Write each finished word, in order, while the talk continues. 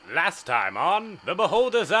Last time on The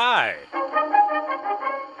Beholder's Eye.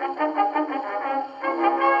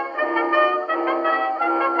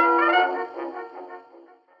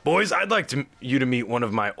 Boys, I'd like you to meet one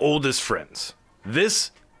of my oldest friends.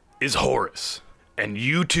 This is Horace, and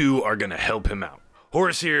you two are going to help him out.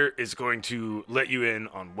 Horace here is going to let you in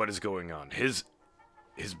on what is going on. His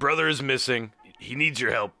brother is missing. He needs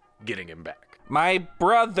your help getting him back. My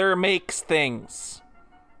brother makes things,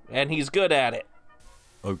 and he's good at it.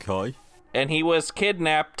 Okay. And he was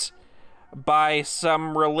kidnapped by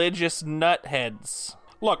some religious nutheads.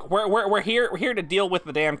 Look, we're here to deal with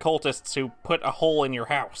the damn cultists who put a hole in your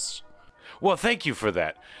house. Well, thank you for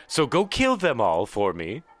that. So go kill them all for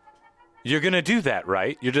me. You're gonna do that,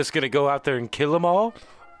 right? You're just gonna go out there and kill them all?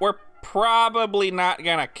 We're probably not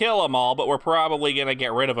gonna kill them all, but we're probably gonna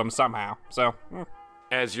get rid of them somehow. So,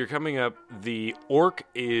 As you're coming up, the orc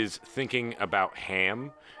is thinking about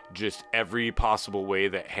ham, just every possible way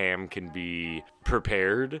that ham can be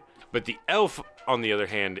prepared. But the elf, on the other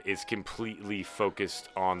hand, is completely focused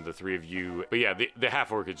on the three of you. But yeah, the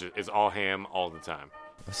half-orc is all ham all the time.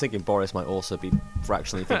 I was thinking Boris might also be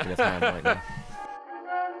fractionally thinking of ham right now.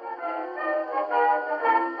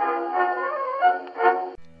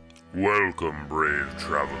 Welcome, brave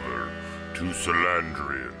traveler, to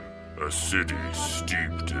Salandrian, a city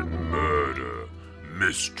steeped in murder,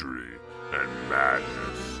 mystery, and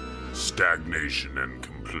madness. Stagnation and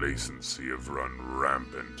complacency have run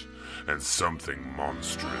rampant, and something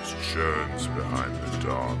monstrous churns behind the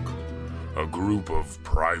dark. A group of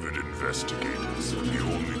private investigators are the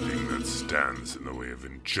only thing that stands in the way of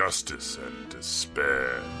injustice and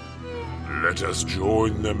despair. Let us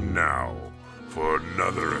join them now for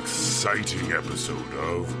another exciting episode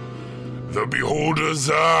of The Beholder's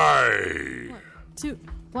Eye!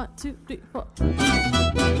 1, 2, 3, 4.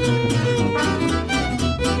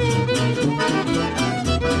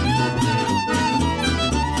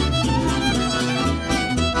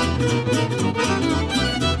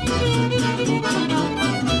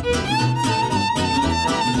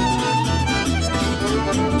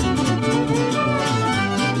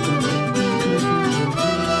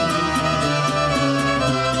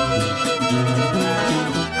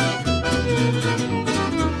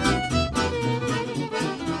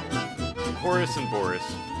 Horace and Boris.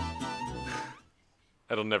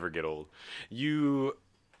 That'll never get old. You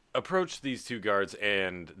approach these two guards,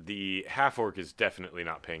 and the half-orc is definitely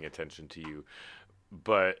not paying attention to you.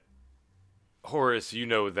 But, Horace, you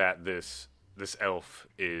know that this elf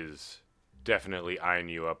is definitely eyeing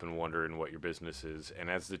you up and wondering what your business is. And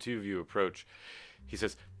as the two of you approach, he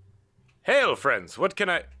says, "Hail, friends! What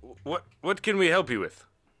can we help you with?"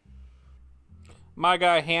 my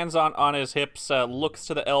guy, hands on his hips, looks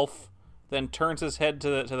to the elf, then turns his head to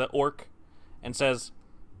the orc, and says,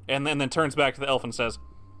 and then turns back to the elf and says,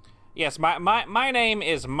 "Yes, my name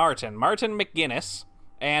is Martin McGinnis,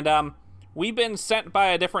 and we've been sent by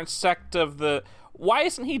a different sect of the. Why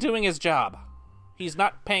isn't he doing his job? He's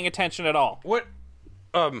not paying attention at all." What?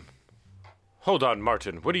 Hold on,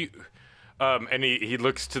 Martin. What do you? And he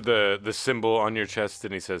looks to the symbol on your chest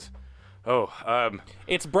and he says,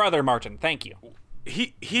 It's Brother Martin. Thank you.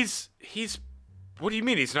 He's. What do you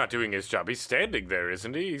mean he's not doing his job? He's standing there,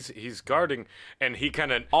 isn't he? He's guarding, and he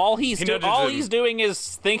kind of all he's doing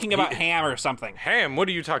is thinking about ham or something. Ham? What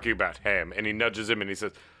are you talking about, ham? And he nudges him and he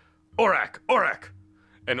says, Orak.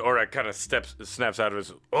 And Orak kind of snaps out of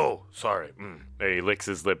his. Oh, sorry. And he licks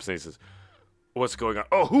his lips and he says, "What's going on?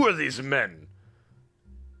 Oh, who are these men?"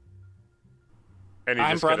 And he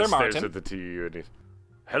I'm just kind Brother of stares Martin. at the two of you and he's,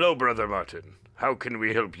 "Hello, Brother Martin. How can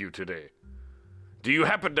we help you today? Do you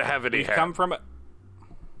happen to have any We've ham?" come from.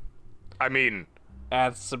 I mean,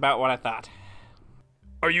 That's about what I thought.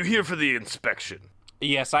 are you here for the inspection?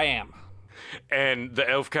 Yes, I am. And the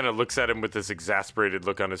elf kind of looks at him with this exasperated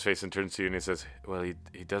look on his face and turns to you and he says, "Well, he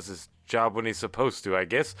does his job when he's supposed to, I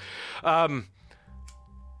guess.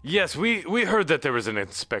 Yes, we heard that there was an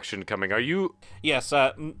inspection coming. Are you... Yes,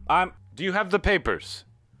 I'm. Do you have the papers?"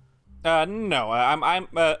 No,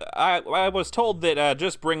 I was told that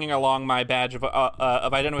just bringing along my badge of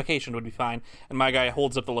identification would be fine. And my guy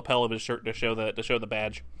holds up the lapel of his shirt to show the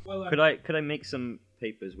badge. Could I make some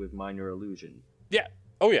papers with minor illusion? Yeah.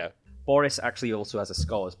 Oh, yeah. Boris actually also has a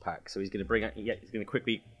scholar's pack, so he's going to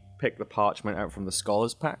quickly pick the parchment out from the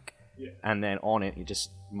scholar's pack, and then on it he just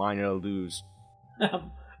minor illusion.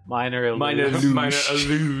 Minor illusion.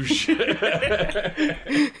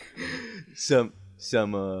 Some.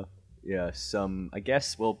 I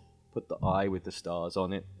guess we'll put the eye with the stars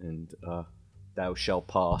on it, and thou shall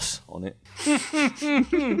pass on it.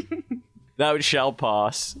 Thou shall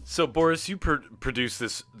pass. So, Boris, you produce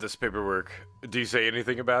this paperwork. Do you say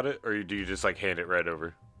anything about it, or do you just like hand it right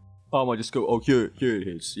over? I just go, oh, here it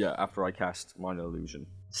is. Yeah, after I cast Minor Illusion.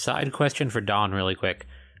 Side question for Don, really quick.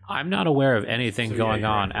 I'm not aware of anything going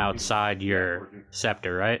on outside your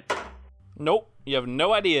scepter, right? Nope, you have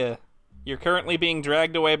no idea. You're currently being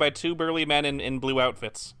dragged away by two burly men in blue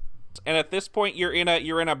outfits. And at this point, you're in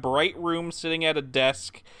a bright room sitting at a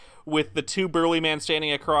desk with the two burly men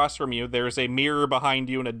standing across from you. There's a mirror behind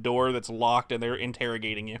you and a door that's locked, and they're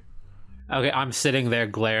interrogating you. Okay, I'm sitting there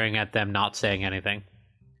glaring at them, not saying anything.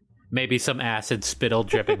 Maybe some acid spittle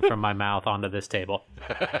dripping from my mouth onto this table.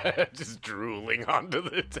 Just drooling onto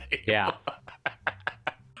the table. Yeah.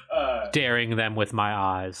 Daring them with my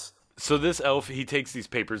eyes. So this elf, he takes these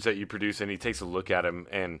papers that you produce, and he takes a look at them,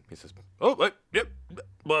 and he says, yep,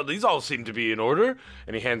 well, these all seem to be in order.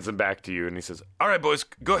 And he hands them back to you, and he says, all right, boys,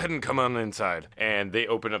 go ahead and come on inside. And they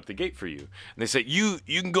open up the gate for you. And they say, you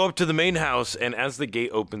can go up to the main house, and as the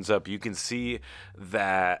gate opens up, you can see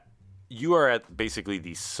that you are at basically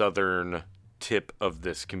the southern tip of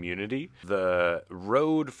this community. The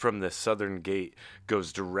road from the southern gate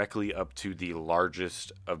goes directly up to the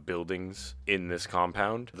largest of buildings in this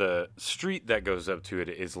compound. The street that goes up to it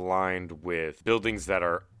is lined with buildings that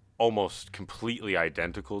are almost completely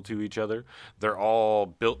identical to each other. They're all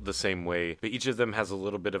built the same way, but each of them has a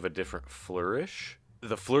little bit of a different flourish.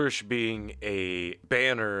 The flourish being a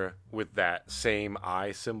banner with that same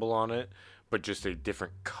eye symbol on it, but just a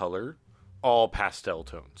different color, all pastel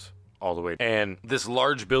tones all the way. And this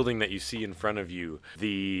large building that you see in front of you,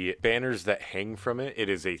 the banners that hang from it, it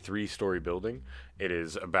is a 3-story building. It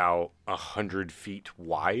is about 100 feet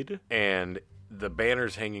wide, and the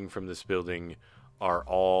banners hanging from this building are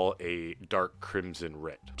all a dark crimson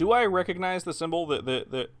red. Do I recognize the symbol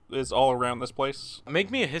that is all around this place?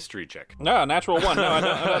 Make me a history check. No, natural 1. No, I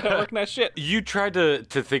don't recognize shit. You try to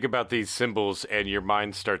think about these symbols, and your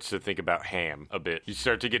mind starts to think about ham a bit. You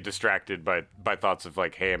start to get distracted by thoughts of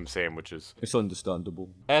like ham sandwiches. It's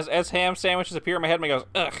understandable. As ham sandwiches appear in my head, and I goes,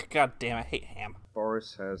 ugh, god damn, I hate ham.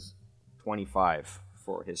 Boris has 25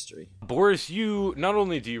 for history. Boris, you not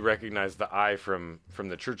only do you recognize the eye from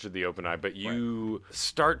the Church of the Open Eye, but you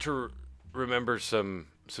start to remember some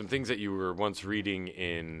things that you were once reading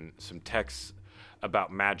in some texts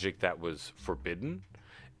about magic that was forbidden.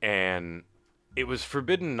 And it was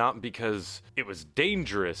forbidden not because it was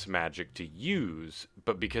dangerous magic to use,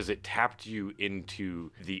 but because it tapped you into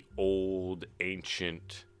the old,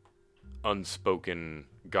 ancient, unspoken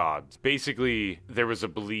gods. Basically, there was a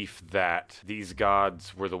belief that these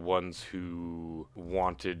gods were the ones who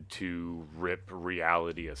wanted to rip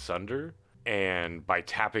reality asunder, and by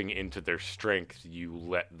tapping into their strength, you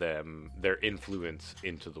let their influence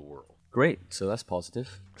into the world. Great, so that's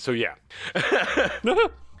positive. So yeah.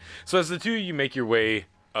 So as the two of you make your way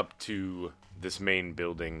up to this main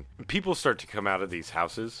building, people start to come out of these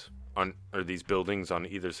houses or these buildings on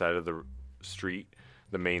either side of the street,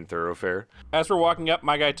 the main thoroughfare. As we're walking up,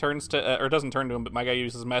 my guy turns to, or doesn't turn to him, but my guy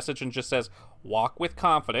uses a message and just says, walk with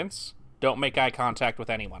confidence, don't make eye contact with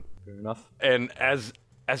anyone. Fair enough. And as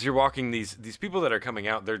you're walking, these people that are coming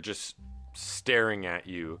out, they're just staring at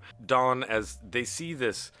you. Dawn, as they see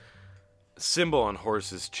this symbol on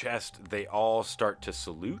Horace's chest, they all start to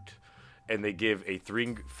salute, and they give a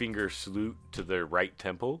 3-finger salute to their right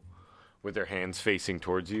temple with their hands facing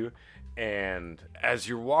towards you. And as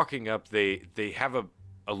you're walking up, they have a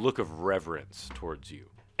look of reverence towards you.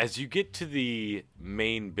 As you get to the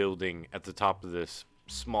main building at the top of this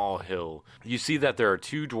small hill, you see that there are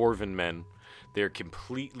 2 dwarven men. They're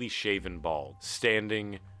completely shaven bald,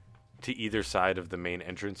 standing to either side of the main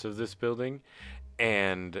entrance of this building.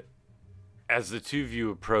 And as the 2 of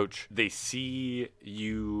you approach, they see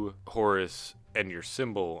you, Horace, and your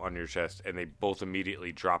symbol on your chest, and they both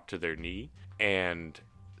immediately drop to their knee and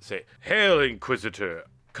say, "Hail, Inquisitor!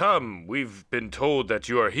 Come, we've been told that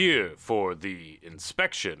you are here for the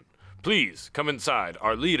inspection. Please, come inside.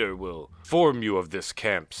 Our leader will inform you of this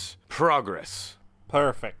camp's progress."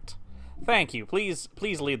 Perfect. Thank you. Please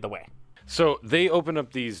lead the way. So they open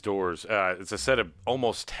up these doors. It's a set of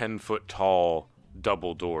almost 10-foot tall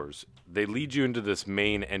double doors. They lead you into this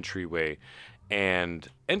main entryway, and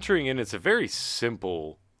entering in, it's a very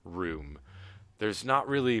simple room. There's not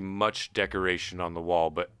really much decoration on the wall,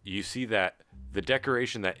 but you see that the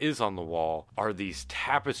decoration that is on the wall are these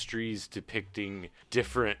tapestries depicting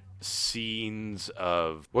different scenes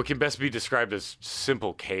of what can best be described as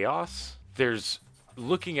simple chaos.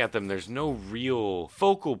 Looking at them, there's no real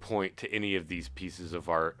focal point to any of these pieces of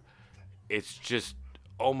art. It's just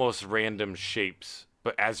almost random shapes,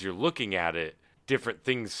 but as you're looking at it, different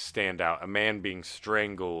things stand out. A man being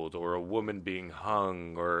strangled, or a woman being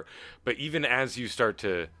hung, but even as you start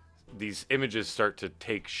to these images start to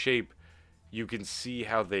take shape, you can see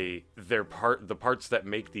how the parts that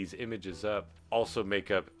make these images up also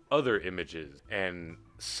make up other images, and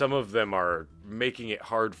some of them are making it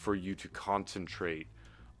hard for you to concentrate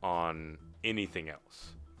on anything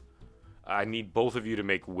else. I need both of you to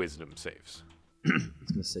make wisdom saves. I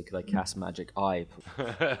was going to say, could I cast Magic Eye?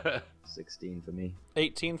 16 for me.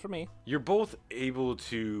 18 for me. You're both able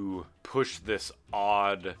to push this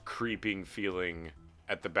odd, creeping feeling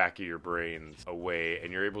at the back of your brains away,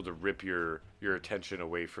 and you're able to rip your attention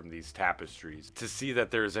away from these tapestries to see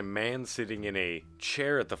that there's a man sitting in a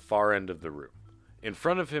chair at the far end of the room. In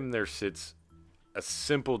front of him there sits a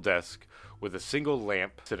simple desk with a single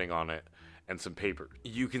lamp sitting on it and some paper.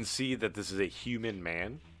 You can see that this is a human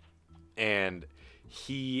man, and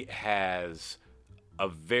he has a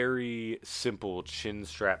very simple chin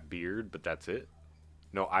strap beard, but that's it.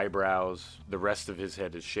 No eyebrows. The rest of his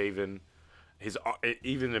head is shaven. It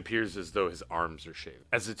even appears as though his arms are shaved.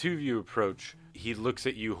 As the two of you approach, he looks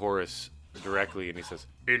at you, Horace, directly, and he says,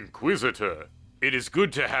 "Inquisitor, it is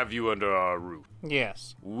good to have you under our roof.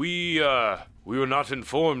 Yes. We were not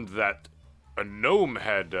informed that a gnome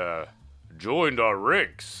had joined our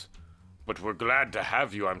ranks, but we're glad to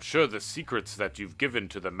have you. I'm sure the secrets that you've given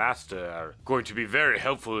to the master are going to be very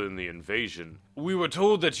helpful in the invasion. We were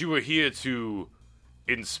told that you were here to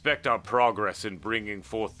inspect our progress in bringing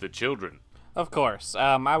forth the children." Of course.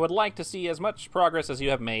 I would like to see as much progress as you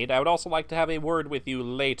have made. I would also like to have a word with you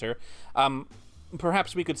later.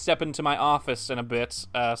 Perhaps we could step into my office in a bit,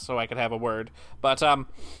 so I could have a word. But,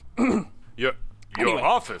 Your Anyway,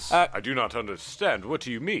 office? I do not understand. What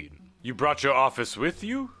do you mean? You brought your office with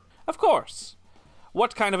you? Of course.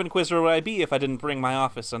 What kind of inquisitor would I be if I didn't bring my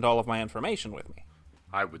office and all of my information with me?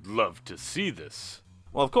 I would love to see this.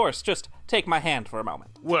 Well, of course, just take my hand for a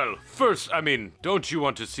moment. Well, first, don't you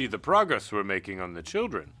want to see the progress we're making on the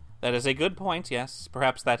children? That is a good point, yes.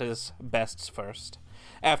 Perhaps that is best first.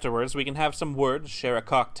 Afterwards, we can have some words, share a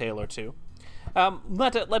cocktail or two.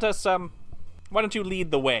 Let us, why don't you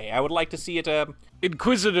lead the way? I would like to see it,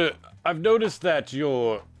 Inquisitor, I've noticed that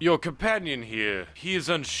your companion here, he is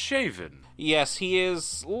unshaven. Yes, he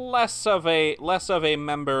is less of a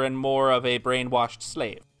member and more of a brainwashed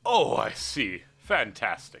slave. Oh, I see.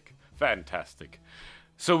 Fantastic.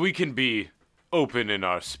 So we can be open in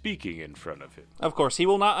our speaking in front of him. Of course, he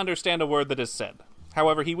will not understand a word that is said.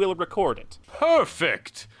 However, he will record it.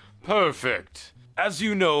 Perfect. As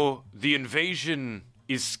you know, the invasion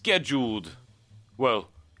is scheduled. Well,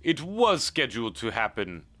 it was scheduled to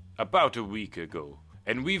happen about a week ago,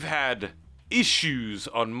 and we've had issues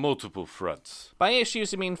on multiple fronts. By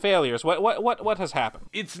issues, you mean failures. What has happened?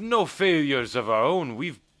 It's no failures of our own.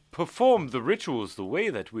 We've performed the rituals the way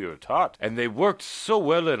that we were taught, and they worked so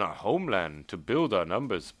well in our homeland to build our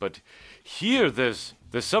numbers. But here, there's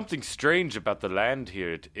something strange about the land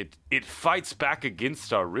here. It fights back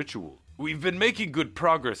against our ritual. We've been making good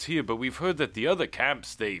progress here, but we've heard that the other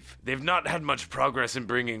camps, they've not had much progress in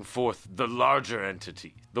bringing forth the larger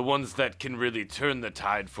entity, the ones that can really turn the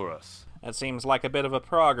tide for us. That seems like a bit of a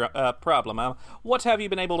problem. What have you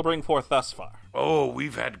been able to bring forth thus far? Oh,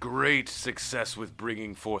 we've had great success with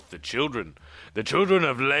bringing forth the children. The children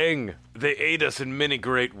of Lang. They aid us in many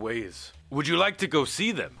great ways. Would you like to go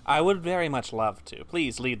see them? I would very much love to.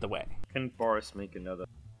 Please lead the way. Can Boris make another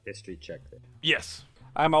history check there? Yes.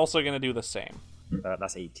 I'm also going to do the same.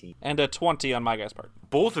 That's 18. And a 20 on my guy's part.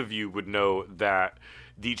 Both of you would know that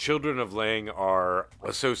the children of Lang are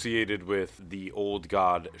associated with the old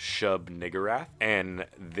god Shub-Niggurath, and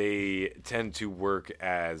they tend to work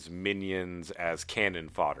as minions, as cannon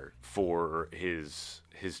fodder for his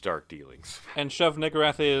dark dealings. And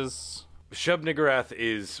Shub-Niggurath is... Shub-Niggurath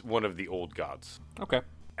is one of the old gods. Okay.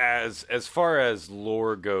 As far as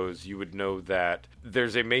lore goes, you would know that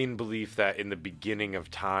there's a main belief that in the beginning of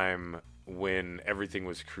time, when everything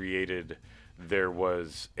was created, there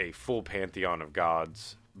was a full pantheon of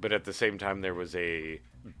gods, but at the same time there was a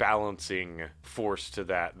balancing force to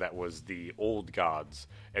that was the old gods,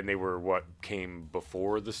 and they were what came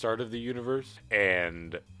before the start of the universe,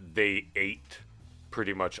 and they ate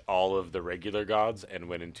pretty much all of the regular gods and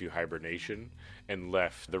went into hibernation and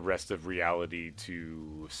left the rest of reality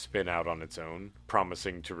to spin out on its own,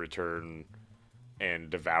 promising to return and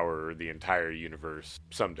devour the entire universe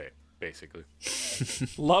someday, basically.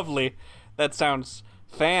 Lovely. That sounds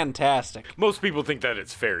fantastic. Most people think that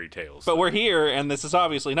it's fairy tales. But we're here, and this is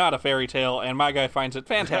obviously not a fairy tale, and my guy finds it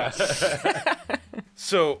fantastic.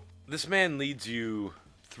 So, this man leads you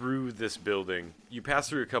through this building. You pass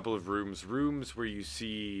through a couple of rooms where you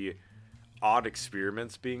see odd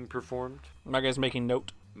experiments being performed. My guy's making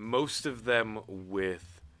note. Most of them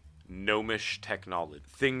with gnomish technology,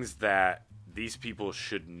 things that these people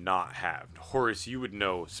should not have. Horace, you would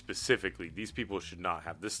know specifically these people should not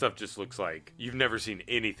have. This stuff just looks like you've never seen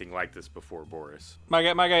anything like this before, Boris. My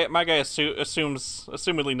guy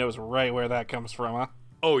assumedly knows right where that comes from, huh?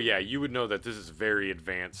 Oh yeah, you would know that this is very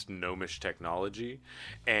advanced gnomish technology,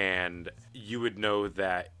 and you would know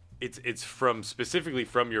that it's from specifically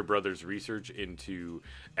from your brother's research into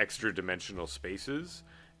extra-dimensional spaces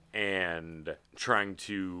and trying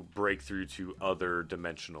to break through to other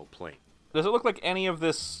dimensional planes. Does it look like any of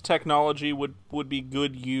this technology would be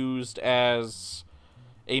good used as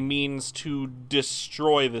a means to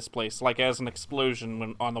destroy this place, like as an explosion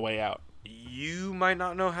when on the way out? You might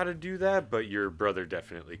not know how to do that, but your brother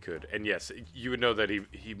definitely could. And yes, you would know that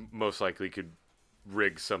he most likely could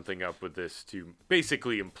rig something up with this to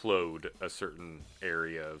basically implode a certain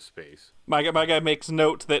area of space. My guy makes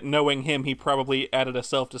note that knowing him, he probably added a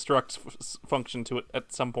self-destruct function to it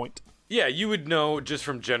at some point. Yeah, you would know just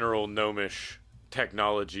from general gnomish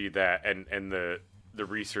technology that and the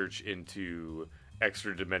research into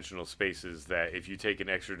extra-dimensional spaces that if you take an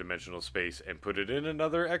extra-dimensional space and put it in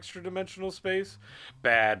another extra-dimensional space,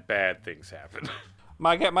 bad things happen.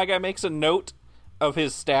 My guy makes a note of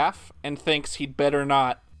his staff and thinks he'd better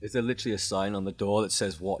not. Is there literally a sign on the door that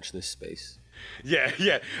says "Watch this space"?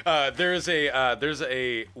 Yeah. There's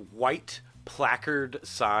a white placard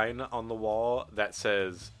sign on the wall that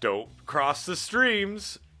says, "Don't cross the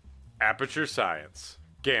streams. Aperture Science.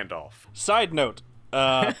 Gandalf." Side note.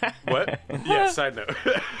 What? Yeah, side note.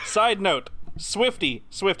 Side note. Swifty,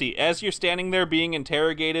 as you're standing there being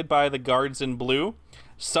interrogated by the guards in blue,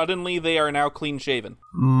 suddenly they are now clean-shaven.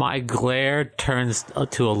 My glare turns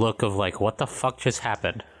to a look of like, what the fuck just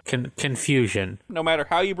happened? Confusion. No matter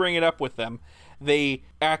how you bring it up with them, they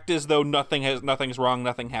act as though nothing's wrong,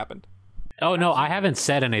 nothing happened. Oh no, I haven't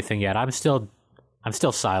said anything yet. I'm still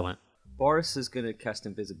silent. Boris is going to cast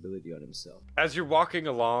invisibility on himself. As you're walking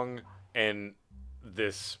along and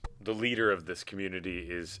the leader of this community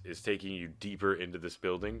is taking you deeper into this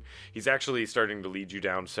building, he's actually starting to lead you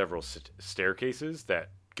down several staircases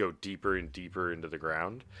that go deeper and deeper into the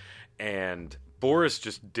ground, and Boris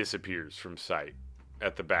just disappears from sight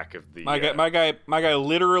at the back of the... My guy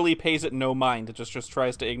literally pays it no mind. It just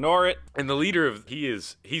tries to ignore it. And the leader of...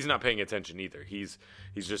 He's not paying attention either. He's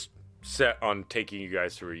just set on taking you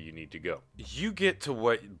guys to where you need to go. You get to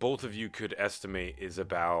what both of you could estimate is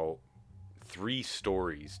about 3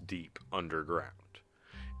 stories deep underground.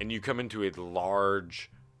 And you come into a large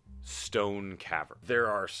stone cavern. There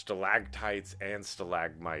are stalactites and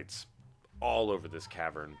stalagmites all over this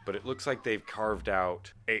cavern, but it looks like they've carved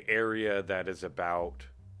out an area that is about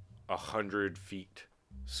 100 feet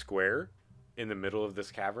square in the middle of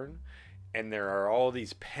this cavern, and there are all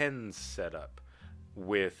these pens set up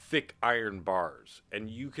with thick iron bars, and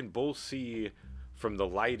you can both see from the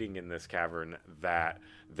lighting in this cavern that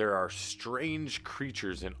there are strange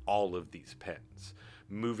creatures in all of these pens,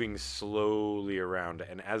 moving slowly around,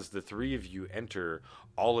 and as the 3 of you enter,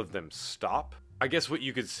 all of them stop. I guess what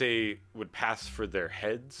you could say would pass for their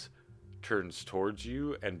heads turns towards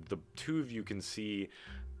you, and the 2 of you can see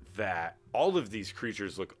that all of these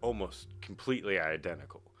creatures look almost completely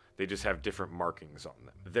identical. They just have different markings on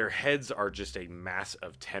them. Their heads are just a mass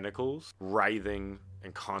of tentacles, writhing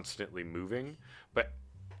and constantly moving, but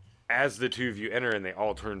as the 2 of you enter and they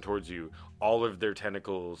all turn towards you, all of their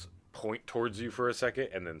tentacles point towards you for a second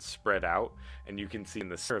and then spread out, and you can see in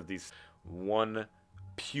the center of these one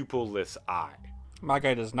pupilless eye. My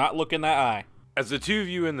guy does not look in that eye. As the 2 of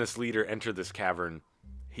you and this leader enter this cavern,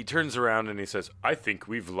 he turns around and he says, "I think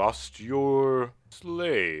we've lost your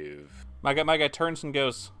slave." My guy turns and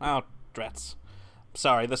goes, "Oh, drats.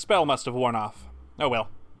 Sorry, the spell must have worn off. Oh well.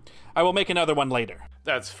 I will make another one later."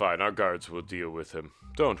 "That's fine, our guards will deal with him.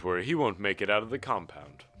 Don't worry, he won't make it out of the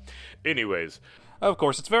compound. Anyways..." Of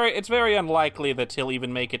course, it's very unlikely that he'll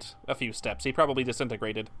even make it a few steps. He probably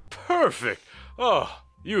disintegrated. "Perfect! Oh,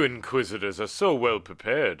 you Inquisitors are so well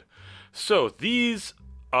prepared. So, these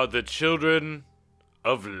are the children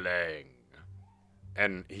of Lang."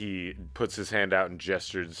 And he puts his hand out and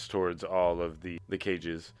gestures towards all of the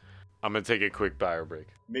cages. I'm going to take a quick bio break.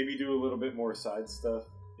 Maybe do a little bit more side stuff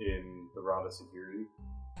in the route of security.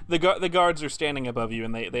 The guards are standing above you,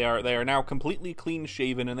 and they are now completely clean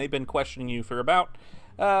shaven, and they've been questioning you for about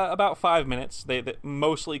 5 minutes. They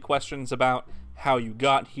mostly questions about how you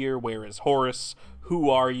got here, where is Horace, who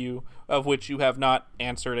are you, of which you have not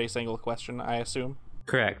answered a single question, I assume.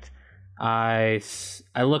 Correct. I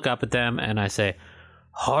look up at them and I say,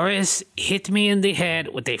 "Horace hit me in the head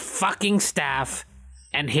with a fucking staff,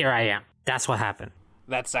 and here I am. That's what happened."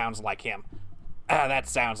 That sounds like him.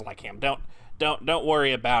 Don't don't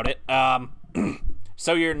worry about it.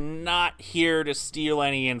 So you're not here to steal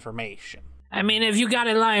any information. I mean, if you got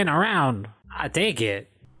it lying around, I take it.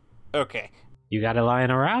 Okay. You got it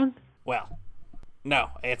lying around? Well, no,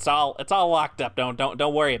 it's all locked up.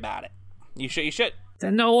 Don't worry about it. You should.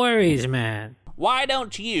 Then no worries, man. Why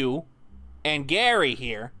don't you and Gary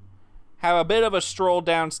here have a bit of a stroll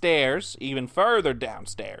downstairs, even further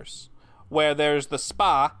downstairs, where there's the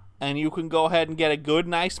spa, and you can go ahead and get a good,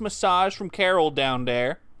 nice massage from Carol down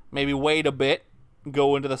there. Maybe wait a bit,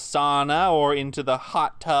 go into the sauna or into the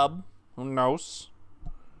hot tub. Who knows?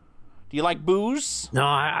 Do you like booze? No,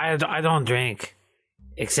 I don't drink,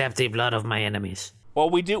 except the blood of my enemies. Well,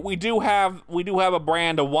 we do have a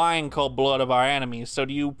brand of wine called Blood of Our Enemies. So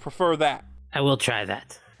do you prefer that? I will try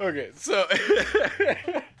that. Okay, so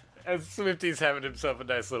as Swifty's having himself a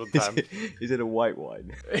nice little time. Is it a white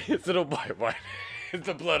wine? It's a white wine. It's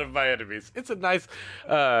the blood of my enemies. It's a nice,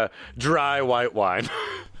 dry white wine.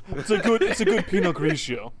 It's a good Pinot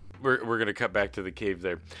Grigio. We're gonna cut back to the cave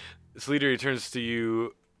there. This leader, he turns to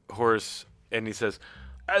you, Horace, and he says,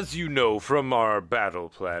 "As you know from our battle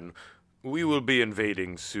plan, we will be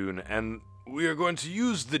invading soon, and we are going to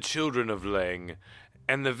use the children of Lang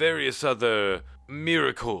and the various other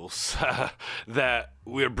miracles that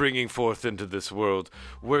we're bringing forth into this world.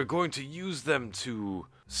 We're going to use them to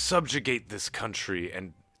subjugate this country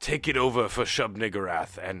and take it over for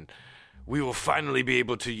Shub-Niggurath, and we will finally be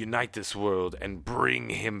able to unite this world and bring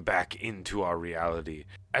him back into our reality.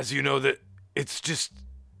 As you know, that it's just,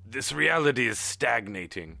 this reality is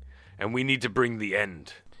stagnating, and we need to bring the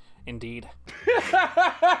end." Indeed.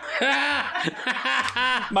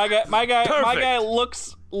 my guy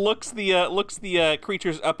looks the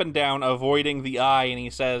creatures up and down, avoiding the eye, and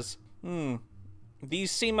he says,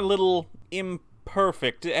 "These seem a little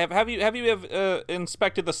imperfect. Have you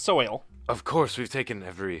inspected the soil?" Of course, we've taken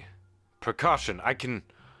every precaution. I can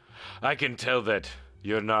tell that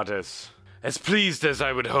you're not as pleased as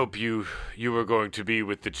I would hope you were going to be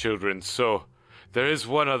with the children. So there is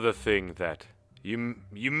one other thing that you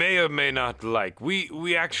may or may not like.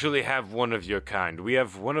 We actually have one of your kind. We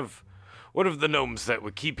have one of the gnomes that we're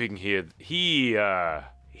keeping here.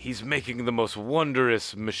 He's making the most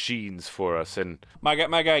wondrous machines for us, and my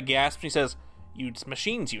guy gasps. He says,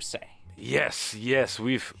 machines, you say?" Yes,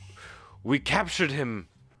 we captured him.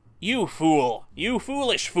 You fool! You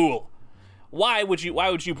foolish fool! Why would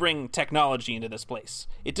you bring technology into this place?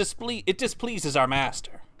 It displeases our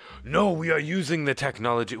master. No, we are using the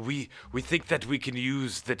technology. We think that we can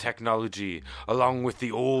use the technology along with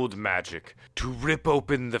the old magic to rip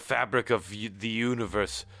open the fabric of the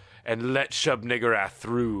universe and let Shub-Niggurath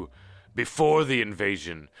through before the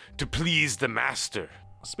invasion to please the master.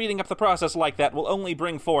 Speeding up the process like that will only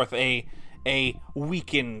bring forth a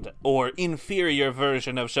weakened or inferior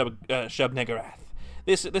version of Shub-Niggurath.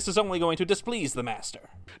 This is only going to displease the master.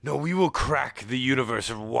 No, we will crack the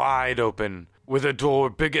universe wide open with a door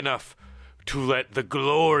big enough to let the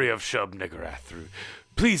glory of Shub-Niggurath through.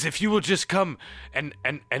 Please, if you will just come and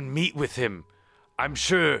meet with him, I'm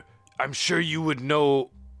sure you would know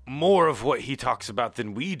more of what he talks about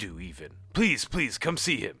than we do even. Please, come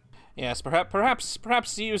see him. Yes,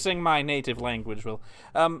 perhaps using my native language will.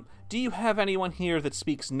 Do you have anyone here that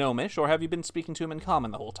speaks Gnomish, or have you been speaking to him in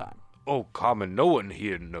common the whole time? Oh, common. No one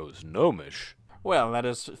here knows Gnomish. Well, that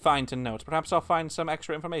is fine to note. Perhaps I'll find some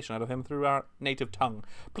extra information out of him through our native tongue.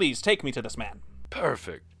 Please, take me to this man.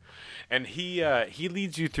 Perfect. And he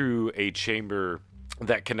leads you through a chamber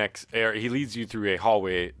that connects, or he leads you through a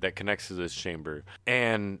hallway that connects to this chamber.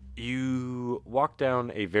 And you walk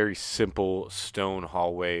down a very simple stone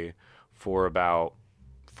hallway for about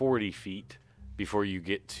 40 feet before you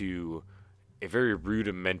get to a very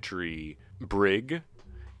rudimentary brig.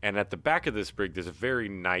 And at the back of this brig, there's a very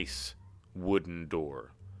nice wooden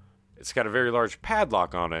door. It's got a very large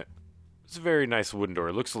padlock on it. It's a very nice wooden door.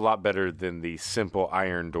 It looks a lot better than the simple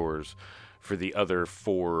iron doors for the other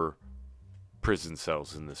 4 prison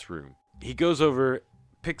cells in this room. He goes over,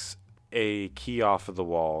 picks a key off of the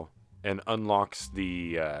wall, and unlocks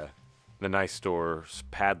the nice door's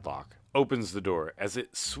padlock. Opens the door. As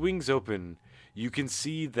it swings open, you can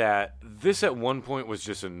see that this at one point was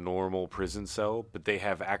just a normal prison cell, but they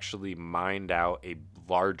have actually mined out a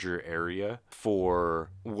larger area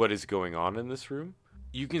for what is going on in this room.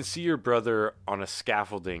 You can see your brother on a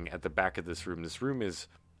scaffolding at the back of this room. This room is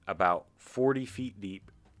about 40 feet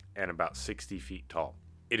deep and about 60 feet tall.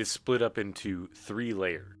 It is split up into 3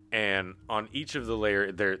 layers. And on each of the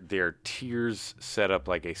layers, there are tiers set up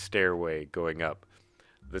like a stairway going up.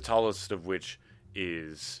 The tallest of which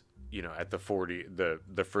is at the 40,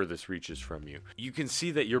 the furthest reaches from you. You can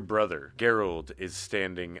see that your brother, Gerald, is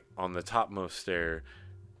standing on the topmost stair,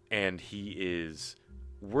 and he is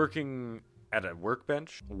working at a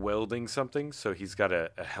workbench, welding something. So he's got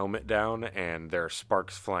a helmet down, and there are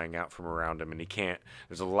sparks flying out from around him, and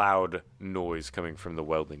there's a loud noise coming from the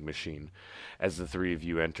welding machine as the three of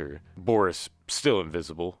you enter. Boris, still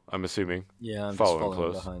invisible, I'm assuming. Yeah, I'm following just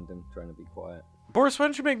following close. behind him, trying to be quiet. Boris, why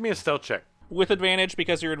don't you make me a stealth check? With advantage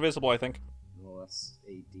because you're invisible, I think. Well, that's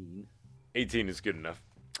 18. 18 is good enough.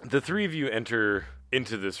 The three of you enter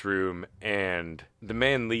into this room, and the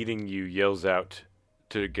man leading you yells out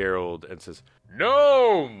to Gerald and says,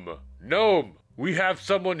 "Gnome! Gnome! We have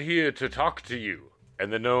someone here to talk to you."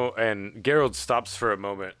 And Gerald stops for a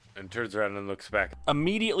moment and turns around and looks back.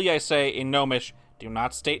 Immediately I say in Gnomish, do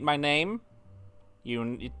not state my name.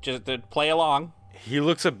 You just play along. He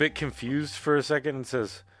looks a bit confused for a second and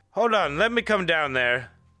says, "Hold on, let me come down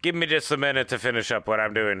there. Give me just a minute to finish up what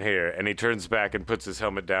I'm doing here." And he turns back and puts his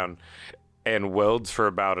helmet down and welds for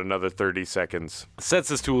about another 30 seconds. Sets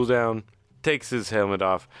his tool down, takes his helmet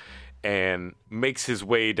off, and makes his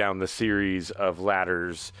way down the series of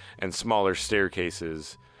ladders and smaller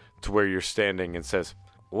staircases to where you're standing and says,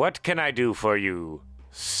 "What can I do for you,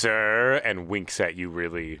 sir?" And winks at you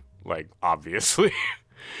really, obviously.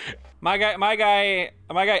 My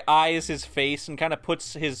guy eyes his face and kind of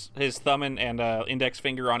puts his thumb and index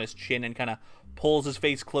finger on his chin and kind of pulls his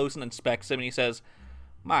face close and inspects him, and he says,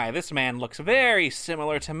 this man looks very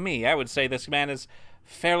similar to me. I would say this man is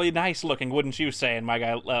fairly nice looking, wouldn't you say?" And my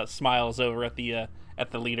guy smiles over at the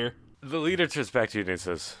leader. The leader turns back to you and he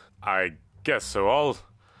says, "I guess so.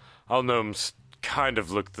 All gnomes kind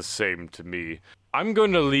of look the same to me. I'm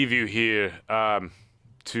going to leave you here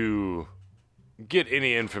to get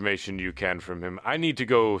any information you can from him. I need to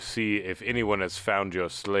go see if anyone has found your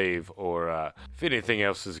slave or if anything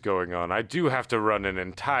else is going on. I do have to run an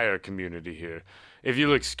entire community here. If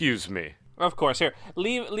you'll excuse me." Of course. Here,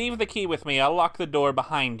 leave the key with me. I'll lock the door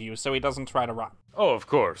behind you so he doesn't try to run. "Oh, of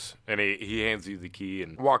course." And he hands you the key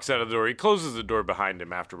and walks out of the door. He closes the door behind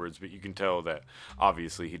him afterwards, but you can tell that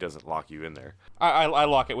obviously he doesn't lock you in there. I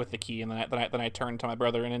lock it with the key, and then I turn to my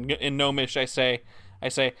brother, and in Gnomish I say,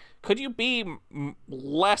 "Could you be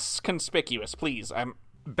less conspicuous, please? I'm."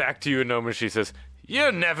 Back to you, Noma. She says,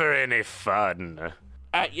 "You're never any fun."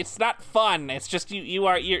 It's not fun. It's just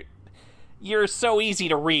you're so easy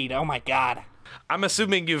to read. Oh my god. "I'm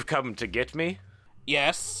assuming you've come to get me?"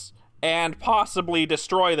 Yes, and possibly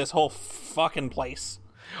destroy this whole fucking place.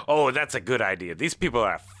 "Oh, that's a good idea. These people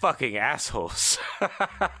are fucking assholes."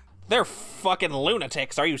 They're fucking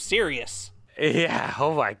lunatics. Are you serious? Yeah,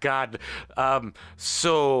 oh my god.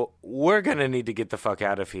 So we're gonna need to get the fuck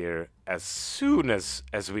out of here as soon as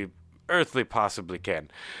we earthly possibly can.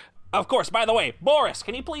 Of course. By the way, Boris,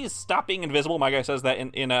 can you please stop being invisible? My guy says that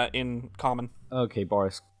in common. Okay,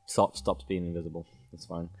 Boris stops being invisible. That's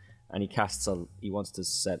fine. And he wants to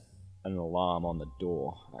set an alarm on the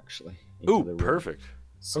door, actually. Ooh, perfect.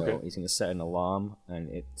 So okay. He's going to set an alarm, and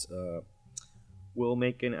it will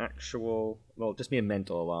make an actual... Well, just be a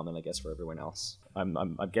mental alarm, then, I guess, for everyone else.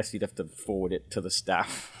 I guess you'd have to forward it to the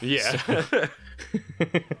staff. Yeah.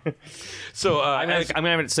 So I'm going to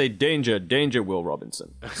have it say, danger, Will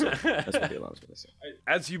Robinson. So that's what the alarm's going to say.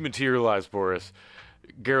 As you materialize, Boris,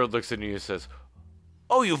 Gerald looks at you and says,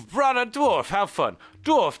 "Oh, you've brought a dwarf. How fun.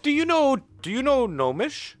 Dwarf, do you know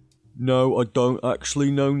Gnomish?" No, I don't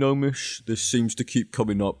actually know Gnomish. This seems to keep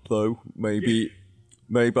coming up, though. Maybe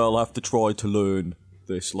I'll have to try to learn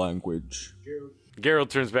this language. Gerald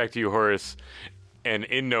turns back to you, Horace, and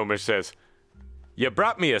in Gnomish says, "You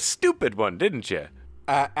brought me a stupid one, didn't you?"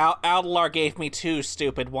 Aldelar gave me 2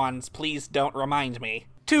 stupid ones. Please don't remind me.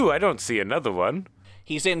 2? I don't see another one.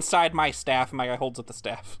 He's inside my staff. My guy holds up the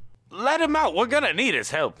staff. "Let him out. We're gonna need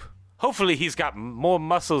his help. Hopefully he's got more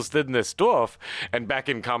muscles than this dwarf." And back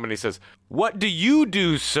in common he says, "What do you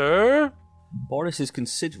do, sir?" Boris is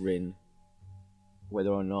considering whether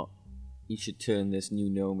or not he should turn this new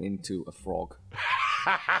gnome into a frog.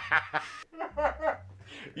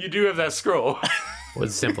 You do have that scroll.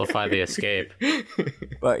 Would simplify the escape.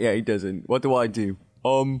 But yeah, he doesn't. What do I do?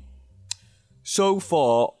 So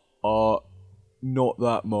far, not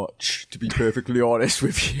that much, to be perfectly honest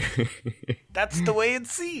with you. That's the way it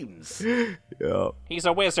seems. Yeah. He's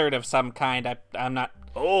a wizard of some kind. I'm not...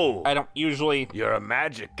 Oh. I don't usually... You're a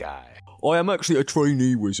magic guy. I am actually a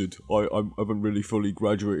trainee wizard. I haven't really fully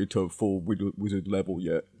graduated to full wizard level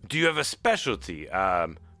yet. Do you have a specialty?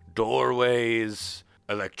 Doorways,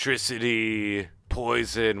 electricity,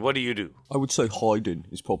 poison. What do you do? I would say hiding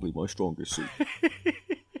is probably my strongest suit.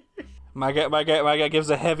 My guy gives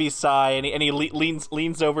a heavy sigh, and he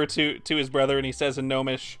leans over to his brother, and he says in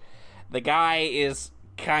Gnomish, "The guy is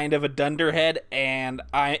kind of a dunderhead, and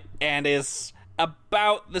is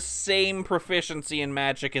about the same proficiency in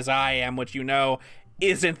magic as I am, which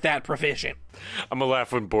isn't that proficient." I'm gonna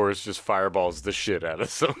laugh when Boris just fireballs the shit out of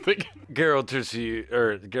something. Geralt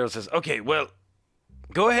says, "Okay, well,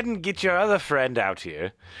 go ahead and get your other friend out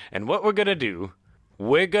here, and what we're gonna do,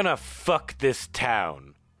 we're gonna fuck this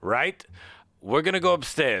town, right? We're gonna go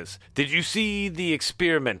upstairs. Did you see the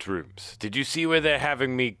experiment rooms? Did you see where they're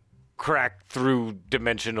having me crack through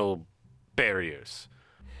dimensional barriers?"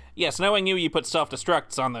 Yes, knowing you put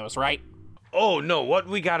self-destructs on those, right? "Oh, no, what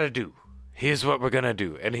we gotta do. Here's what we're gonna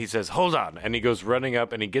do." And he says, "Hold on." And he goes running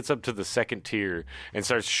up, and he gets up to the second tier and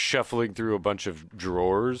starts shuffling through a bunch of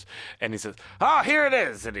drawers. And he says, "Ah, here it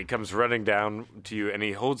is." And he comes running down to you, and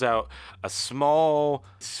he holds out a small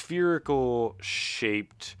spherical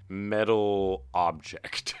shaped metal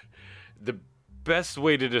object. The best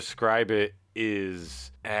way to describe it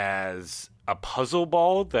is as a puzzle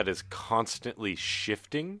ball that is constantly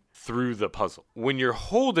shifting through the puzzle. When you're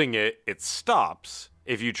holding it, it stops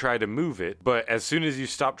if you try to move it, but as soon as you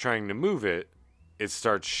stop trying to move it, it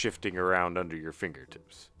starts shifting around under your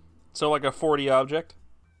fingertips. So like a 4D object?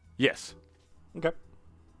 Yes. Okay.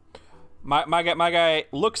 My guy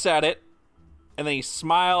looks at it, and then he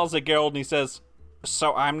smiles at Geralt, and he says,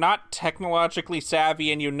 "So I'm not technologically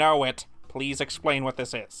savvy, and you know it. Please explain what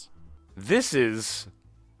this is." This is,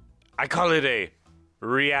 I call it a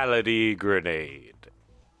reality grenade.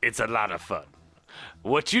 It's a lot of fun.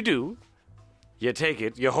 What you do, you take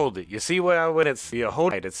it, you hold it. You see when you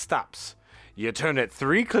hold it, it stops. You turn it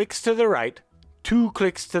 3 clicks to the right, 2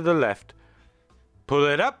 clicks to the left, pull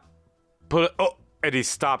it up, oh, and he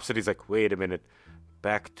stops and he's like, "Wait a minute.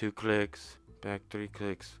 Back 2 clicks, back 3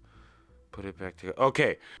 clicks, put it back together."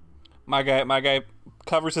 Okay. My guy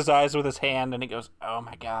covers his eyes with his hand, and he goes, "Oh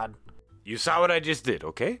my god." You saw what I just did,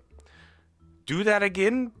 okay? Do that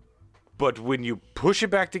again, but when you push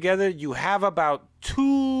it back together, you have about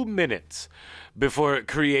 2 minutes before it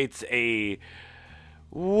creates a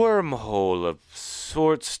wormhole of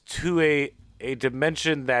sorts to a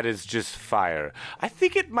dimension that is just fire. I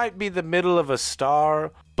think it might be the middle of a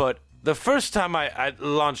star, but the first time I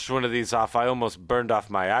launched one of these off, I almost burned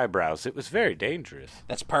off my eyebrows. It was very dangerous.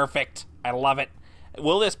 That's perfect. I love it.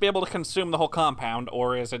 Will this be able to consume the whole compound,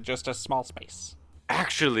 or is it just a small space?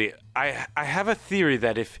 Actually, I have a theory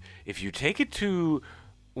that if you take it to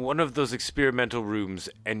one of those experimental rooms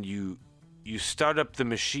and you start up the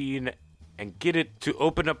machine and get it to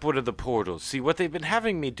open up one of the portals. See, what they've been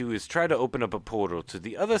having me do is try to open up a portal to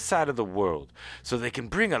the other side of the world so they can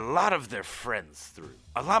bring a lot of their friends through.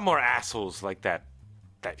 A lot more assholes like that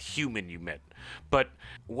human you met. But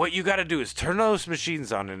what you gotta do is turn those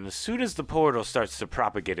machines on, and as soon as the portal starts to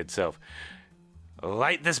propagate itself,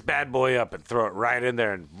 light this bad boy up and throw it right in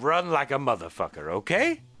there and run like a motherfucker,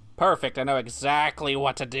 okay? Perfect. I know exactly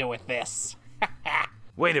what to do with this.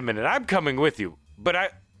 Wait a minute, I'm coming with you, but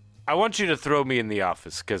I want you to throw me in the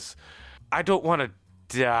office, because I don't want to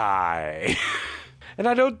die. And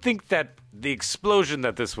I don't think that the explosion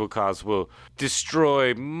that this will cause will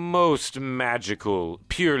destroy most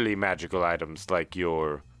purely magical items like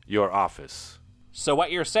your office. So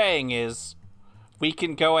what you're saying is, we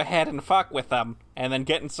can go ahead and fuck with them, and then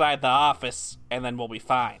get inside the office, and then we'll be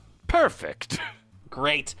fine. Perfect.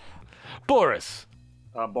 Great. Boris.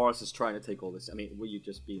 Boris is trying to take all this. I mean, were you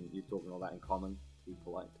just you talking all that in common? Be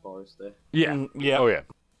polite to Boris there. Yeah. Yeah. Oh, yeah.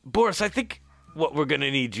 Boris, I think what we're going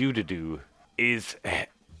to need you to do is,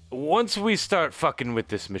 once we start fucking with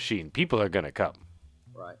this machine, people are going to come.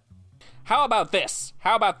 Right. How about this?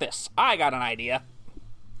 I got an idea.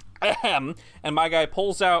 Ahem. And my guy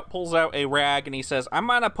pulls out a rag, and he says, "I'm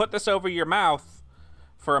gonna put this over your mouth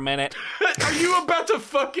for a minute." Are you about to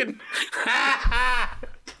fucking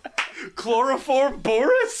chloroform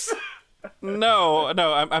Boris? No.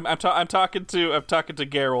 I'm talking to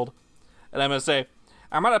Geralt, and I'm gonna say,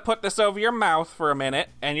 "I'm gonna put this over your mouth for a minute,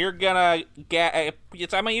 and you're gonna I'm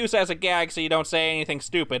gonna use it as a gag so you don't say anything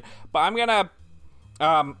stupid. But I'm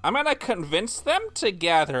gonna convince them to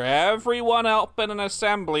gather everyone up in an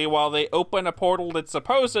assembly while they open a portal that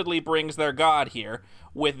supposedly brings their god here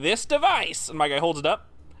with this device." And my guy holds it up,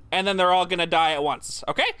 and then they're all gonna die at once.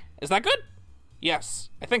 Okay? Is that good? Yes,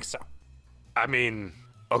 I think so. I mean,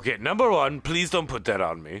 okay, number 1, please don't put that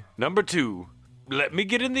on me. Number 2, let me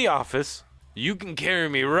get in the office. You can carry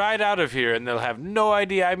me right out of here, and they'll have no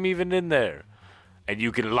idea I'm even in there. And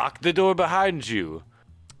you can lock the door behind you.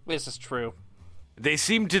 This is true. They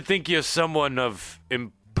seem to think you're someone of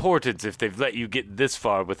importance if they've let you get this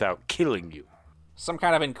far without killing you. some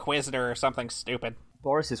kind of inquisitor or something stupid.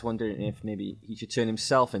 Boris is wondering if maybe he should turn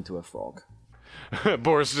himself into a frog.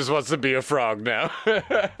 Boris just wants to be a frog now.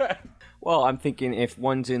 Well, I'm thinking if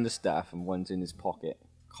one's in the staff and one's in his pocket,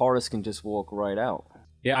 Horace can just walk right out.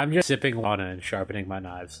 Yeah, I'm just sipping water and sharpening my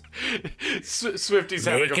knives. Swifty's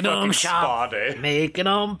having a fucking spa day. Making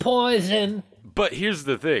them poison. But here's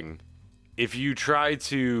the thing. If you try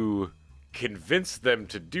to convince them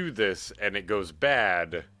to do this and it goes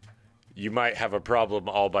bad, you might have a problem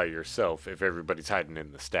all by yourself if everybody's hiding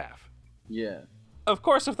in the staff. Yeah. Of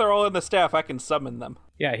course, if they're all in the staff, I can summon them.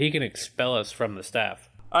 Yeah, he can expel us from the staff.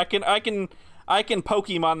 I can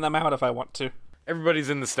Pokemon them out if I want to. Everybody's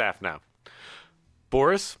in the staff now.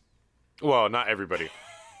 Boris? Well, not everybody.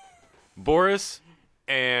 Boris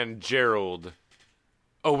and Gerald.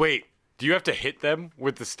 Oh, wait. Do you have to hit them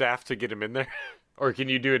with the staff to get them in there? Or can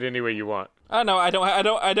you do it any way you want? No, I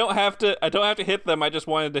don't have to hit them. I just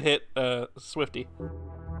wanted to hit Swifty.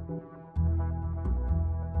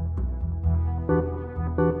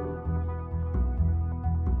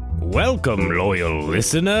 Welcome, loyal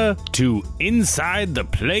listener, to Inside the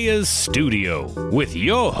Player's Studio with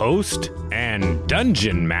your host and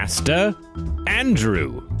dungeon master,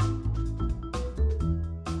 Andrew.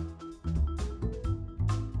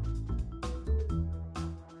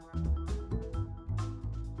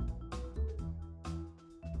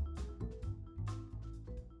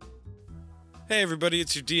 Hey everybody,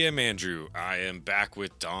 it's your DM Andrew. I am back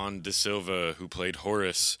with Don DeSilva, who played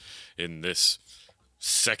Horace in this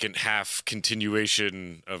second half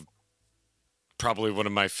continuation of probably one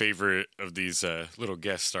of my favorite of these little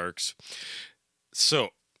guest arcs. So,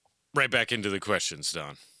 right back into the questions,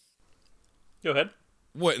 Don. Go ahead.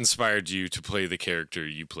 What inspired you to play the character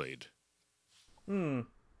you played?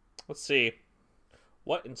 Let's see.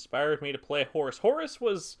 What inspired me to play Horace? Horace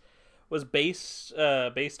was based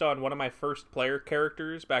on one of my first player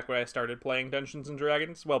characters back when I started playing Dungeons and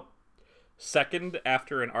Dragons. Well, second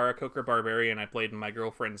after an Aarakocra Barbarian I played in my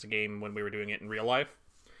girlfriend's game when we were doing it in real life.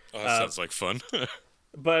 Oh, that sounds like fun.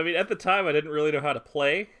 But I mean, at the time, I didn't really know how to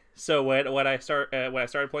play. So when I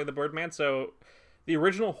started playing the Birdman, so the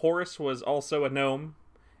original Horace was also a gnome,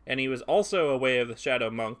 and he was also a Way of the Shadow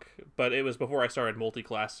Monk. But it was before I started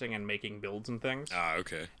multi-classing and making builds and things. Ah,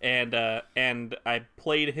 okay. And I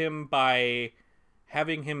played him by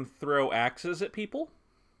having him throw axes at people.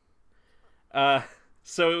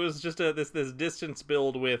 So it was just this distance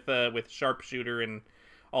build with sharpshooter and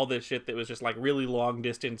all this shit that was just like really long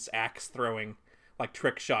distance axe throwing, like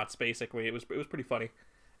trick shots basically. It was pretty funny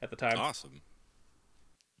at the time. Awesome.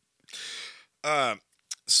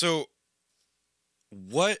 So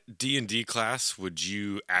what D&D class would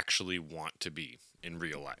you actually want to be in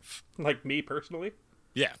real life? Like me personally?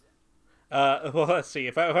 Yeah. Well, let's see.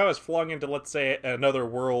 If I was flung into, let's say, another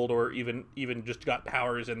world, or even just got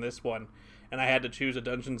powers in this one, and I had to choose a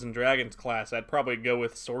Dungeons and Dragons class, I'd probably go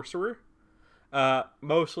with Sorcerer.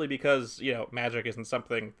 Mostly because, you know, magic isn't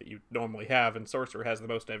something that you normally have, and Sorcerer has the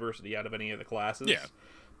most diversity out of any of the classes. Yeah.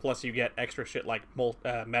 Plus you get extra shit like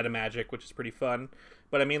meta magic, which is pretty fun.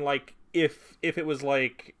 But I mean, like, if it was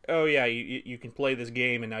like, oh yeah, you can play this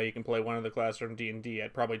game and now you can play one of the classes from D&D,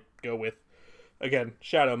 I'd probably go with, again,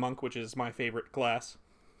 Shadow Monk, which is my favorite class.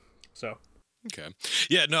 So. Okay.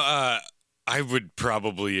 Yeah, no, I would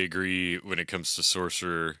probably agree when it comes to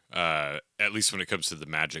Sorcerer, at least when it comes to the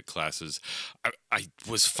magic classes. I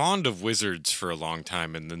was fond of wizards for a long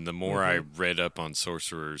time, and then the more I read up on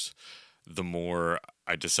sorcerers, the more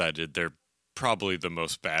I decided they're probably the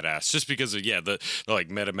most badass, just because of the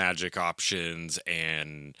like meta magic options,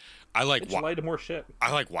 and I like more shit.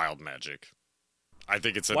 I like wild magic. I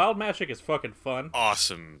think it's wild magic is fucking fun.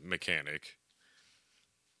 Awesome mechanic.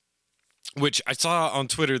 Which I saw on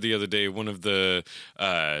Twitter the other day, one of the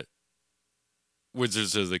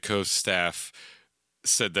Wizards of the Coast staff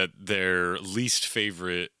said that their least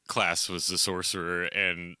favorite class was the Sorcerer,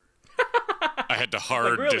 and I had to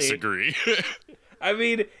hard disagree. I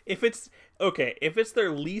mean, if it's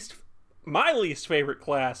my least favorite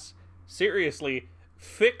class, seriously,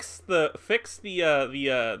 fix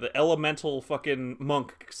the elemental fucking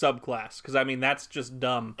monk subclass, because I mean that's just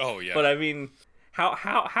dumb. Oh yeah. But I mean,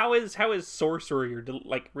 how is sorcerer? You're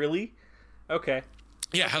like, really? Okay.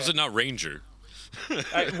 Yeah. Okay. How's it not ranger?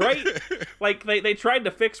 Right? Like they tried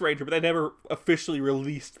to fix ranger, but they never officially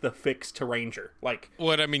released the fix to ranger. Like,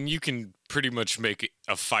 what? I mean, you can pretty much make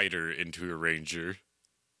a fighter into a ranger.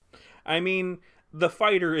 I mean, the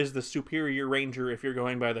fighter is the superior ranger if you're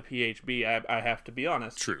going by the PHB. I have to be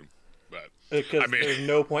honest. True, but because there's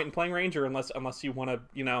no point in playing ranger unless you want to,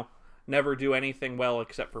 you know, never do anything well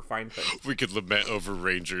except for find things. We could lament over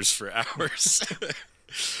rangers for hours.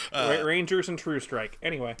 Rangers and True Strike.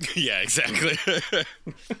 Anyway. Yeah, exactly.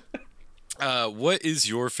 What is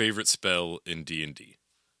your favorite spell in D&D?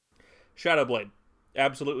 Shadowblade.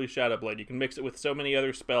 Absolutely Shadowblade. You can mix it with so many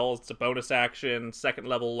other spells. It's a bonus action, second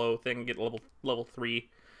level low thing, get level 3.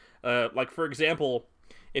 Like, for example,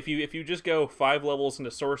 if you just go 5 levels into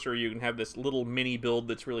Sorcerer, you can have this little mini build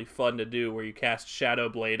that's really fun to do where you cast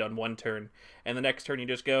Shadowblade on one turn, and the next turn you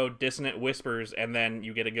just go Dissonant Whispers, and then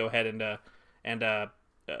you get to go ahead and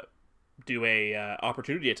do a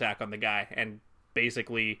opportunity attack on the guy. And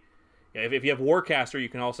basically, if you have Warcaster, you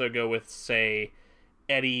can also go with, say,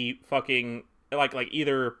 Eddie fucking... like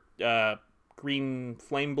either Green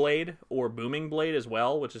Flame Blade or Booming Blade as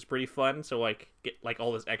well, which is pretty fun. So like get like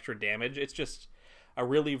all this extra damage. It's just a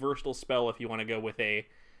really versatile spell if you want to go with a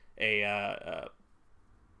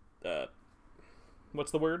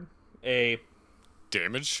what's the word? A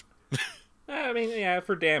damage. I mean, yeah,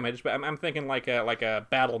 for damage, but I'm thinking like a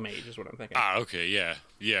battle mage is what I'm thinking. Ah, okay,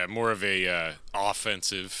 yeah, more of a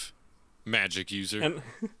offensive magic user. And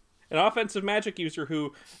an offensive magic user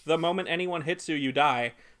who, the moment anyone hits you, you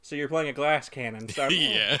die. So you're playing a glass cannon. So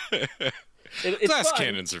yeah, it's glass fun.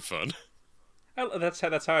 cannons are fun. That's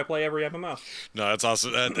how I play every MMO. No, that's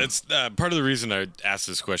awesome. It's part of the reason I asked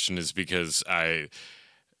this question is because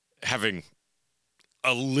having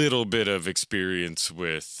a little bit of experience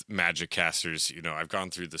with magic casters. I've gone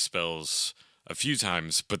through the spells a few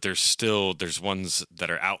times, but there's ones that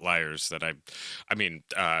are outliers that I mean,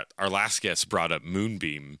 our last guest brought up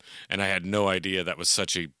Moonbeam, and I had no idea that was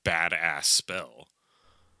such a badass spell.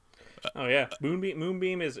 Oh yeah,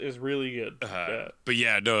 Moonbeam is really good. But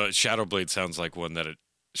yeah, no, Shadowblade sounds like one that it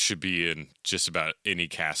should be in just about any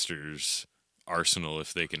caster's arsenal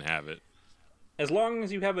if they can have it. As long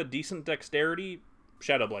as you have a decent dexterity,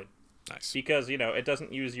 Shadowblade. Nice. Because, it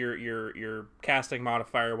doesn't use your casting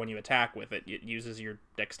modifier when you attack with it. It uses your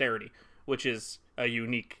dexterity, which is a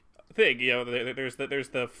unique thing. There's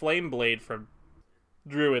the Flame Blade from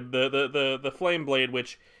Druid, the Flame Blade,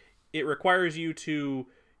 which it requires you to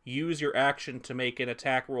use your action to make an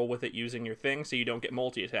attack roll with it using your thing, so you don't get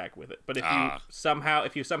multi-attack with it. But if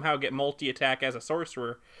you somehow get multi-attack as a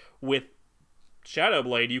sorcerer with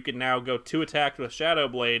Shadowblade, you can now go 2 attacks with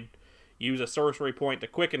Shadowblade, use a sorcery point to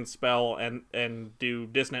quicken spell, and do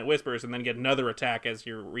Dissonant Whispers, and then get another attack as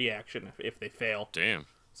your reaction if they fail. Damn.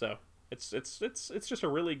 So it's just a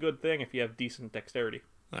really good thing if you have decent dexterity.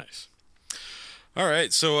 Nice. All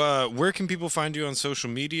right, so where can people find you on social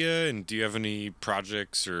media, and do you have any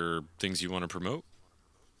projects or things you want to promote?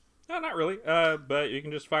 No, not really. But you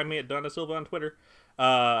can just find me at Don DeSilva on Twitter.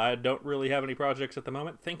 I don't really have any projects at the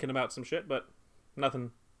moment. Thinking about some shit, but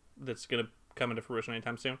nothing that's gonna come into fruition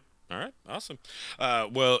anytime soon. All right, awesome.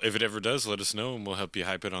 Well, if it ever does, let us know, and we'll help you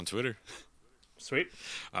hype it on Twitter. Sweet.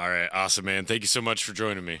 All right, awesome, man. Thank you so much for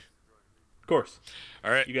joining me. Of course.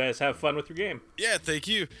 All right. You guys have fun with your game. Yeah, thank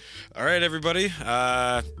you. All right, everybody.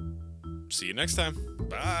 See you next time.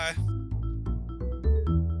 Bye.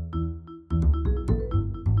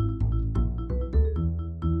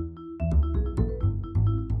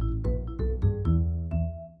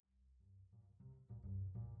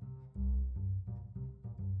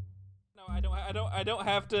 I don't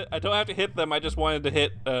have to hit them. I just wanted to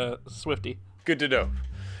hit Swifty. Good to know.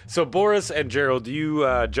 So Boris and Gerald,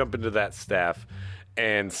 you jump into that staff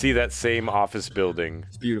and see that same office building.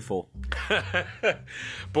 It's beautiful.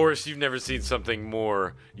 Boris, you've never seen something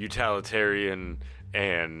more utilitarian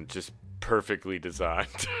and just perfectly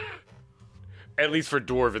designed. At least for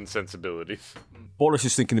dwarven sensibilities. Boris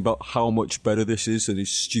is thinking about how much better this is than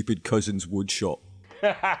his stupid cousin's woodshop.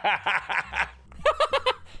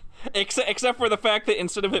 Except for the fact that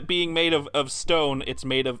instead of it being made of stone, it's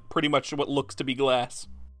made of pretty much what looks to be glass.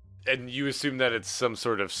 And you assume that it's some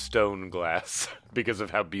sort of stone glass because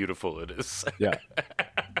of how beautiful it is. Yeah.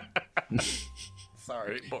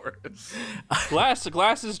 Sorry, Boris.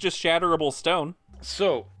 Glass is just shatterable stone.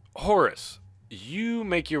 So, Horace, you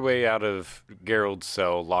make your way out of Gerald's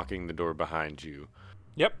cell, locking the door behind you.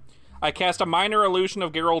 Yep. I cast a minor illusion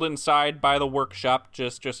of Gerald inside by the workshop,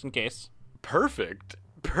 just in case. Perfect.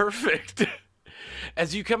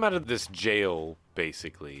 As you come out of this jail,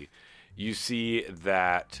 basically, you see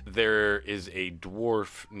that there is a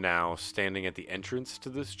dwarf now standing at the entrance to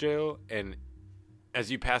this jail, and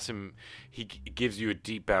as you pass him, he gives you a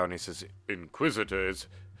deep bow, and he says, "Inquisitor, it's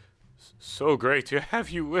so great to have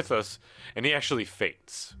you with us." And he actually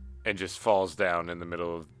faints and just falls down in the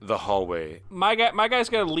middle of the hallway. My guy's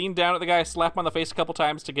got to lean down at the guy, slap him on the face a couple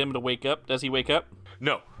times to get him to wake up. Does he wake up?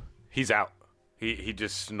 No, he's out. He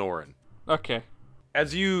just snoring. Okay.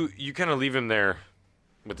 As you kind of leave him there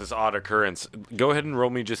with this odd occurrence, go ahead and roll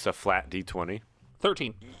me just a flat d20.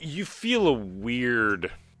 13. You feel a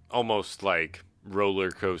weird, almost like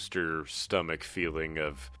roller coaster stomach feeling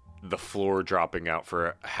of the floor dropping out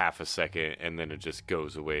for half a second, and then it just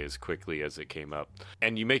goes away as quickly as it came up.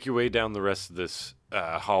 And you make your way down the rest of this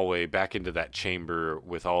hallway back into that chamber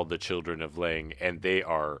with all the children of Lang, and they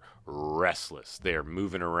are restless. They are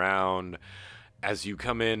moving around. As you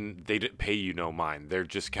come in, they pay you no mind. They're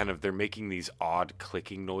just they're making these odd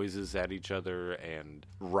clicking noises at each other and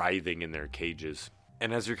writhing in their cages.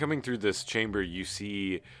 And as you're coming through this chamber, you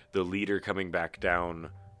see the leader coming back down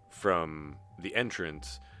from the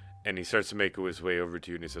entrance, and he starts to make his way over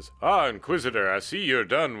to you, and he says, Inquisitor, I see you're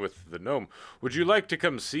done with the gnome. Would you like to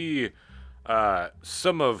come see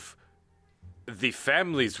some of the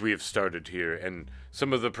families we have started here and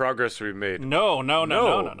some of the progress we've made? No.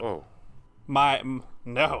 Oh.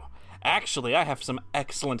 No. Actually, I have some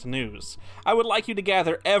excellent news. I would like you to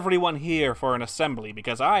gather everyone here for an assembly,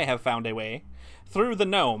 because I have found a way, through the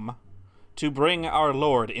gnome, to bring our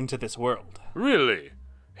Lord into this world. Really?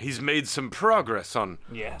 He's made some progress on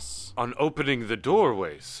opening the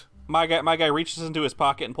doorways. My guy reaches into his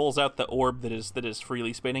pocket and pulls out the orb that is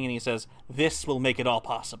freely spinning, and he says, "This will make it all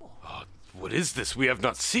possible." Oh, what is this? We have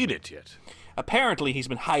not seen it yet. Apparently, he's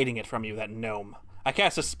been hiding it from you, that gnome. I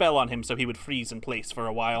cast a spell on him so he would freeze in place for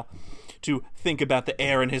a while, to think about the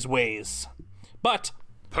error in his ways. But,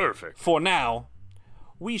 perfect. For now,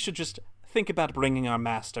 we should just think about bringing our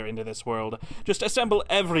master into this world. Just assemble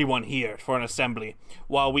everyone here for an assembly,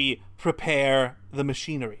 while we prepare the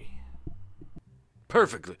machinery.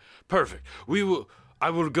 Perfect. I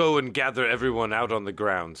will go and gather everyone out on the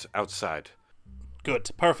grounds, outside.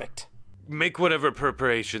 Good, perfect. Make whatever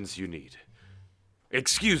preparations you need.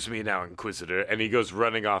 Excuse me now, Inquisitor. And he goes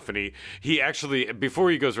running off, and he actually, before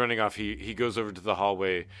he goes running off, he goes over to the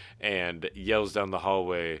hallway and yells down the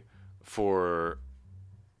hallway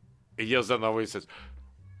he says,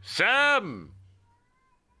 Sam!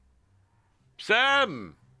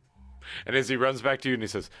 And as he runs back to you and he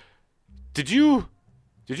says, Did you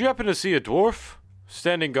happen to see a dwarf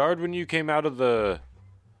standing guard when you came out of the...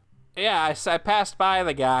 Yeah, I passed by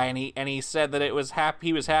the guy, and he said that he was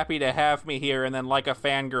happy to have me here, and then like a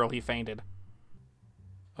fangirl, he fainted.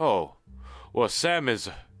 Oh, well, Sam is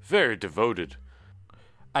very devoted.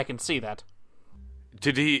 I can see that.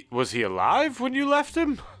 Was he alive when you left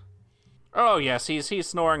him? Oh yes, he's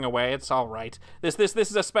snoring away. It's all right. This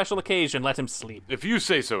is a special occasion. Let him sleep. If you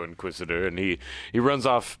say so, Inquisitor. And he runs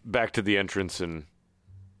off back to the entrance and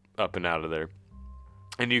up and out of there.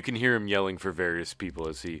 And you can hear him yelling for various people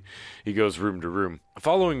as he goes room to room.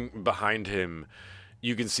 Following behind him,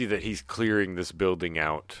 you can see that he's clearing this building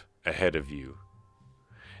out ahead of you.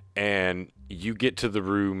 And you get to the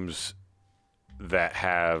rooms that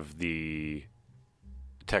have the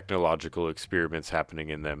technological experiments happening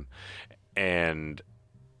in them. And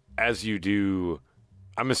as you do,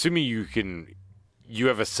 I'm assuming you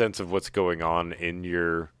have a sense of what's going on in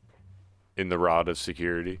the rod of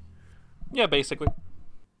security. Yeah, basically.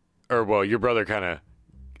 Or, well, your brother kind of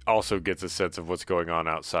also gets a sense of what's going on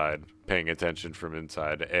outside, paying attention from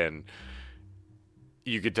inside, and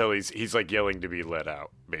you could tell he's like yelling to be let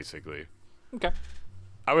out, basically. Okay.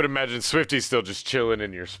 I would imagine Swifty's still just chilling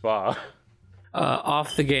in your spa.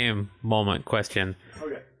 Off the game moment question.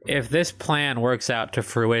 Okay. If this plan works out to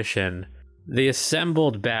fruition, the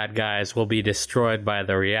assembled bad guys will be destroyed by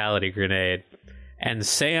the reality grenade, and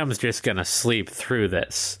Sam's just gonna sleep through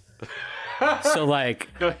this. So, like...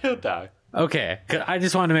 No, he'll die. Okay, 'cause I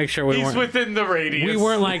just wanted to make sure he's within the radius. We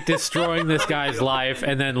weren't, like, destroying this guy's life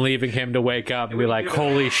and then leaving him to wake up and be like,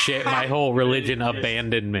 holy shit, my whole religion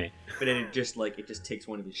abandoned me. But then it just takes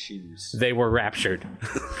one of his shoes. They were raptured.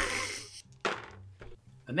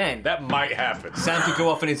 And then that might happen. Sam could go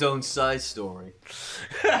off on his own side story.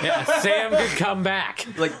 Yeah, Sam could come back.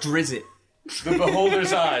 Like Drizzt. The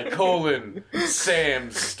Beholder's Eye,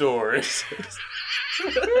 Sam's story.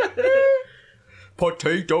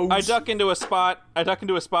 Potatoes. I duck into a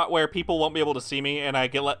spot where people won't be able to see me, and I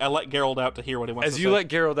let Geralt out to hear what he wants to say. As you let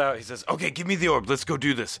Geralt out, he says, "Okay, give me the orb. Let's go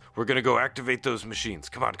do this. We're gonna go activate those machines.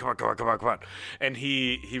 Come on." And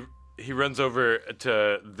he runs over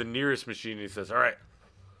to the nearest machine. And he says, "All right."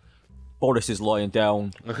 Boris is lying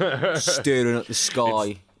down, staring at the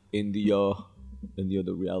sky in the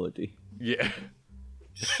other reality. Yeah.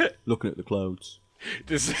 Looking at the clouds.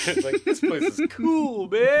 This place is cool,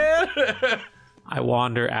 man. I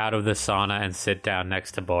wander out of the sauna and sit down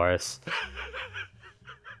next to Boris.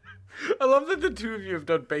 I love that the two of you have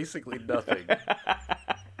done basically nothing.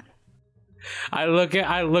 I look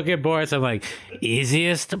at Boris. I'm like,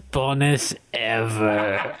 easiest bonus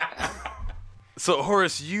ever. So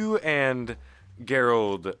Horace, you and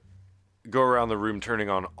Geralt go around the room turning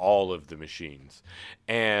on all of the machines.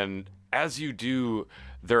 And as you do,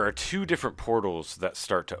 there are 2 different portals that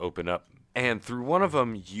start to open up. And through one of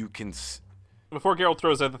them, you can... Before Geralt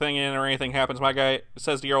throws the thing in or anything happens, my guy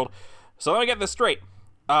says to Geralt, so let me get this straight.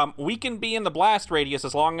 We can be in the blast radius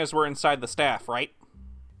as long as we're inside the staff, right?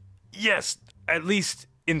 Yes, at least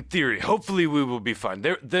in theory. Hopefully we will be fine.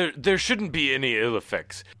 There shouldn't be any ill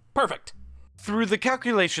effects. Perfect. Through the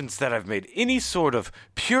calculations that I've made, any sort of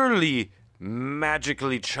purely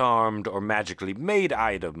magically charmed or magically made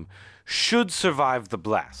item should survive the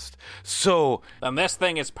blast. So... Then this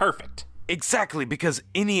thing is perfect. Exactly, because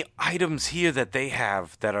any items here that they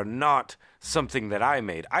have that are not something that I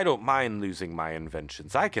made, I don't mind losing my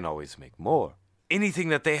inventions. I can always make more. Anything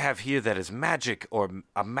that they have here that is magic or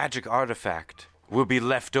a magic artifact will be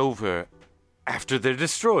left over after they're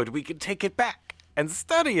destroyed. We can take it back and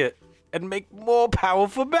study it and make more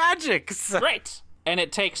powerful magics. Great. And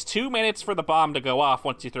it takes 2 minutes for the bomb to go off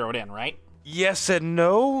once you throw it in, right? Yes and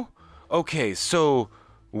no. Okay, so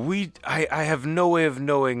I have no way of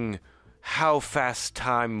knowing how fast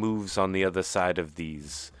time moves on the other side of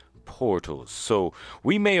these portals. So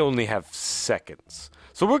we may only have seconds.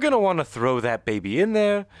 So we're going to want to throw that baby in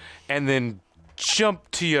there and then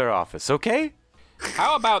jump to your office, okay?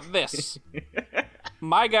 How about this?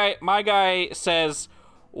 My guy says,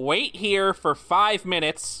 wait here for 5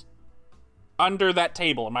 minutes under that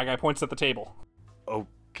table. And my guy points at the table.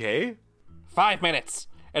 Okay. 5 minutes.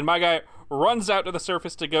 And my guy runs out to the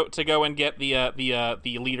surface to go and get the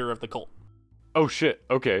leader of the cult. Oh shit.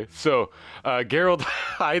 Okay. So Geralt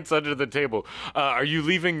hides under the table. Are you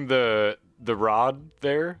leaving the rod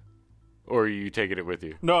there, or are you taking it with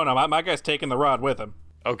you? No, my guy's taking the rod with him.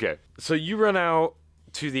 Okay. So you run out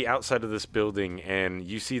to the outside of this building, and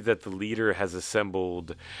you see that the leader has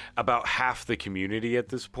assembled about half the community at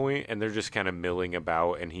this point, and they're just kind of milling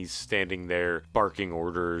about, and he's standing there barking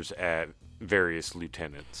orders at various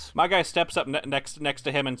lieutenants. My guy steps up next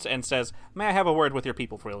to him and says, "May I have a word with your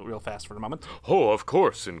people real fast for a moment?" Oh, of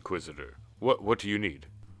course, Inquisitor. What do you need?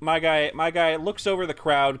 My guy looks over the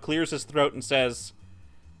crowd, clears his throat, and says,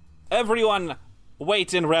 "Everyone,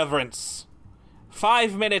 wait in reverence.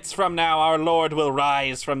 5 minutes from now, our Lord will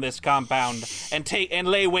rise from this compound and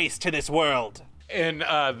lay waste to this world." And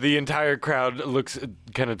the entire crowd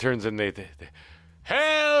kind of turns, and they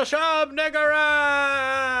Hail Shub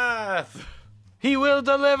Niggurath! He will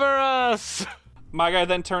deliver us! My guy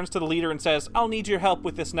then turns to the leader and says, "I'll need your help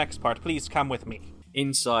with this next part. Please come with me."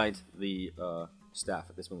 Inside the staff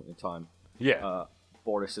at this moment in time,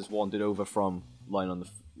 Boris has wandered over from lying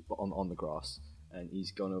on the grass, and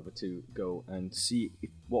he's gone over to go and see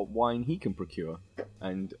what wine he can procure,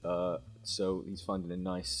 and so he's finding a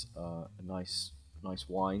nice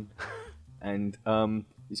wine, and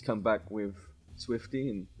he's come back with Swifty,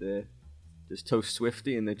 and they're just toast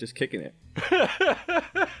Swifty, and they're just kicking it.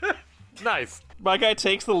 Nice. My guy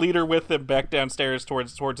takes the leader with him back downstairs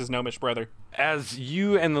towards his gnomish brother. As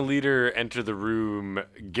you and the leader enter the room,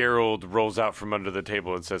 Geralt rolls out from under the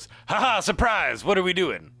table and says, "Ha-ha, surprise! What are we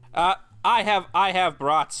doing?" I have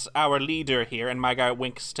brought our leader here, and my guy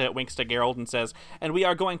winks to Geralt and says, "And we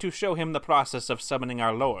are going to show him the process of summoning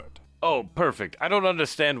our lord." Oh, perfect. I don't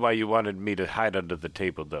understand why you wanted me to hide under the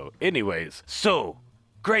table, though. Anyways, so,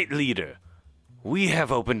 great leader, we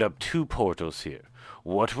have opened up 2 portals here.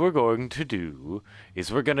 What we're going to do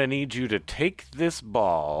is we're going to need you to take this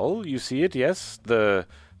ball. You see it, yes? The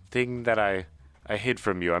thing that I hid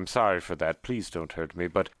from you. I'm sorry for that. Please don't hurt me,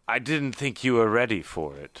 but I didn't think you were ready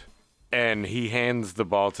for it. And he hands the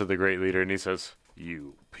ball to the great leader, and he says,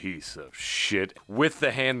 "You piece of shit." With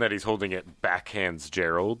the hand that he's holding it, backhands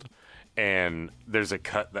Gerald. And there's a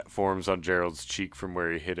cut that forms on Gerald's cheek from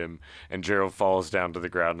where he hit him, and Gerald falls down to the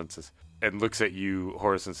ground and looks at you,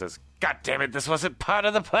 Horace, and says, "God damn it, this wasn't part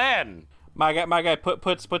of the plan." My guy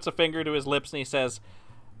puts a finger to his lips, and he says,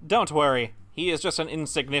 "Don't worry, he is just an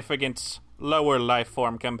insignificant lower life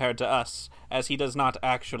form compared to us, as he does not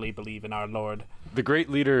actually believe in our Lord." The great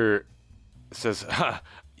leader says,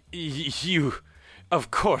 "You,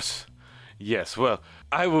 of course. Yes, well,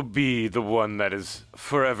 I will be the one that is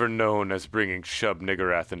forever known as bringing Shub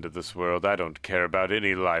Niggurath into this world. I don't care about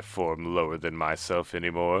any life form lower than myself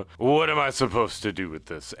anymore. What am I supposed to do with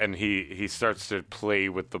this?" And he starts to play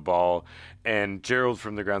with the ball, and Gerald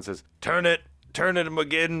from the ground says, turn it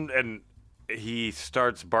again," and he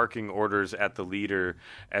starts barking orders at the leader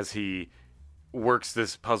as he works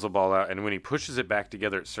this puzzle ball out, and when he pushes it back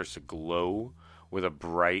together, it starts to glow with a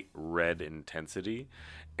bright red intensity.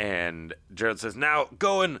 And Gerald says, "Now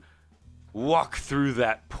go and walk through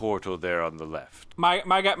that portal there on the left." My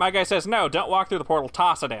guy says, "No, don't walk through the portal.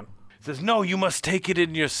 Toss it in." He says, "No, you must take it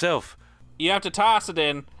in yourself. You have to toss it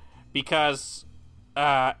in because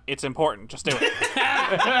it's important. Just do it.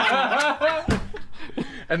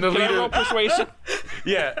 And the Can I leader roll persuasion?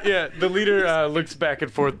 Yeah. The leader looks back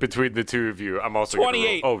and forth between the two of you. I'm also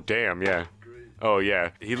 28. Oh, damn, yeah. Oh, yeah.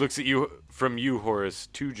 He looks at you, from you, Horace,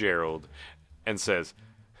 to Gerald, and says,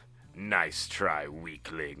 "Nice try,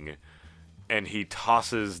 weakling." And he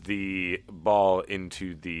tosses the ball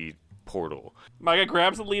into the portal. My guy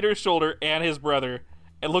grabs the leader's shoulder and his brother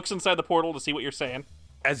and looks inside the portal to see what you're saying.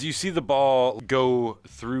 As you see the ball go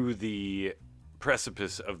through the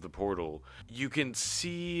precipice of the portal, you can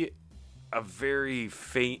see a very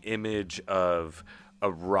faint image of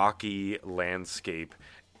a rocky landscape,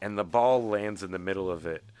 and the ball lands in the middle of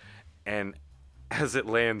it. And as it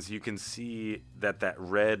lands, you can see that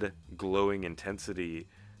red glowing intensity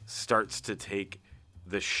starts to take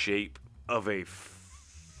the shape of a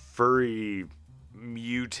furry,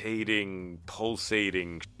 mutating,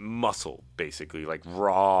 pulsating muscle, basically, like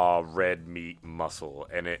raw red meat muscle.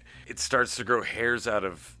 And it starts to grow hairs out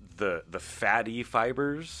of the fatty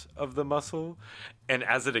fibers of the muscle. And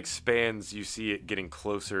as it expands, you see it getting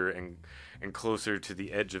closer and closer to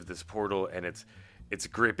the edge of this portal, and it's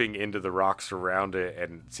gripping into the rocks around it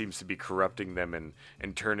and seems to be corrupting them and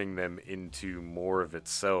turning them into more of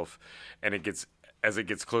itself. And as it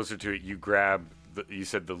gets closer to it, you grab you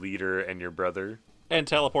said the leader and your brother, and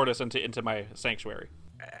teleport us into my sanctuary.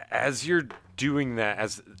 As you're doing that,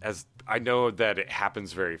 as I know that it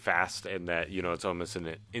happens very fast and that, it's almost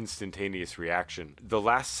an instantaneous reaction. The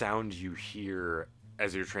last sound you hear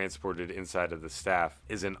as you're transported inside of the staff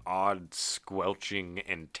is an odd squelching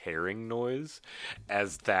and tearing noise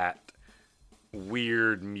as that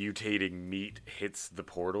weird mutating meat hits the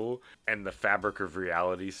portal and the fabric of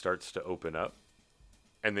reality starts to open up.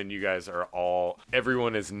 And then you guys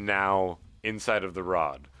everyone is now inside of the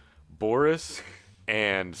rod. Boris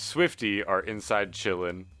and Swifty are inside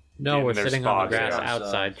chilling. No, we're sitting on the grass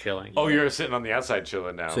outside chilling. Oh, you're sitting on the outside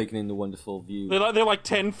chilling now. Taking in the wonderful view. They're like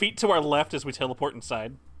 10 feet to our left as we teleport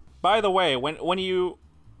inside. By the way, when you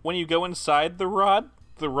go inside the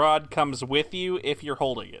rod comes with you if you're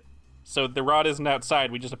holding it. So the rod isn't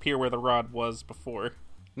outside. We just appear where the rod was before.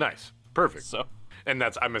 Nice. Perfect. So. And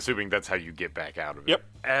I'm assuming that's how you get back out of it. Yep.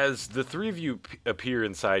 As the three of you appear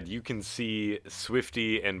inside, you can see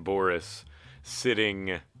Swifty and Boris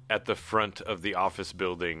sitting at the front of the office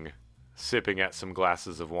building, sipping at some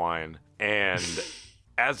glasses of wine. And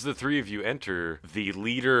as the three of you enter, the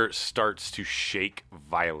leader starts to shake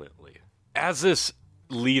violently. As this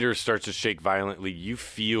leader starts to shake violently, you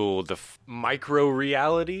feel the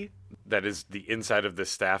micro-reality that is the inside of the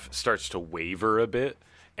staff starts to waver a bit.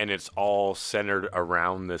 And it's all centered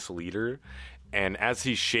around this leader. And as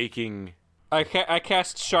he's shaking... I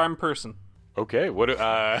cast Charm Person. Okay, what...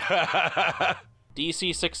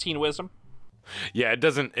 DC 16 Wisdom. Yeah, it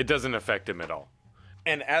doesn't affect him at all.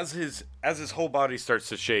 And as his whole body starts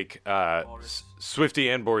to shake, Swifty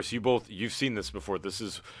and Boris, you've seen this before. This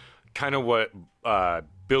is kind of what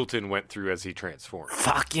Bilton went through as he transformed.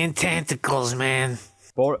 Fucking tentacles, man.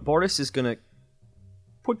 Boris is gonna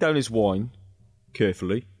put down his wine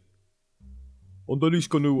carefully, and then he's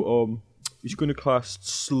gonna cast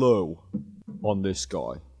slow on this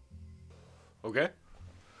guy. Okay.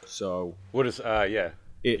 So what is yeah?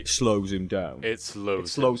 It slows him down. It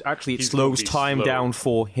slows time down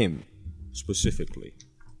for him specifically.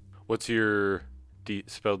 What's your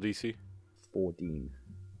spell DC? 14.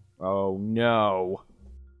 Oh no.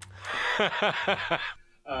 That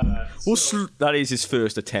is his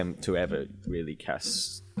first attempt to ever really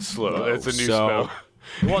cast slow. It's a new spell.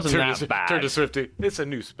 It wasn't that bad. Turn to Swifty. It's a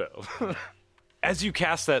new spell. As you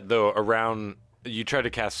cast that, though, you try to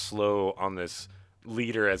cast slow on this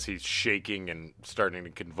leader as he's shaking and starting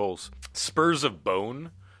to convulse. Spurs of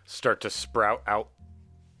bone start to sprout out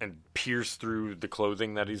and pierce through the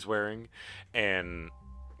clothing that he's wearing and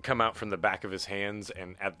come out from the back of his hands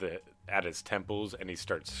and at his temples, and he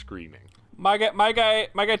starts screaming. My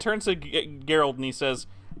guy turns to Gerald and he says,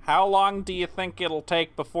 "How long do you think it'll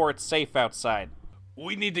take before it's safe outside?"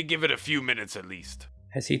 We need to give it a few minutes at least.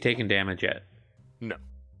 Has he taken damage yet? No.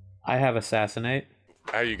 I have Assassinate.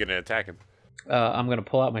 How are you going to attack him? I'm going to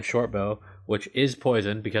pull out my short bow, which is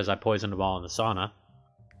poisoned because I poisoned them all in the sauna,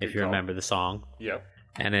 if you remember the song. Yep.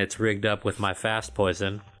 And it's rigged up with my fast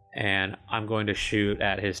poison, and I'm going to shoot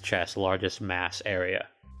at his chest, largest mass area.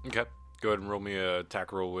 Okay. Go ahead and roll me a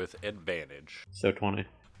attack roll with advantage. So 20.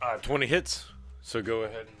 20 hits. So go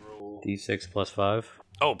ahead and roll... D6 plus 5.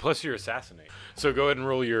 Oh, plus your assassinate. So go ahead and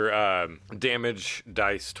roll your damage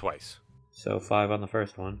dice twice. So 5 on the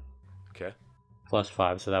first one. Okay. Plus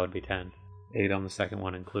 5, so that would be 10. 8 on the second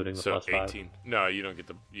one, including the so plus 5. 18. No, you don't get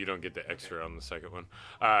the extra on the second one.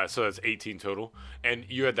 So that's 18 total. And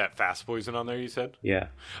you had that fast poison on there, you said? Yeah.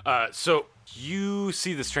 So you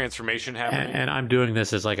see this transformation happening. And I'm doing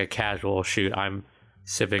this as like a casual shoot. I'm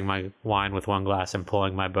sipping my wine with one glass and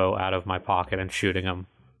pulling my bow out of my pocket and shooting him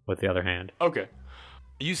with the other hand. Okay.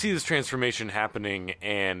 You see this transformation happening,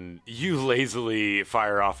 and you lazily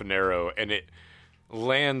fire off an arrow, and it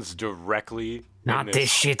lands directly Not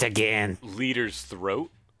this shit again. leader's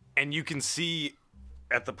throat. And you can see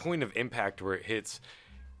at the point of impact where it hits,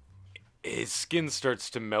 his skin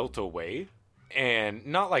starts to melt away. And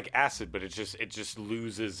not like acid, but it just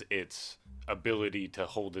loses its ability to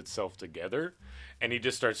hold itself together. And he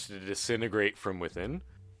just starts to disintegrate from within.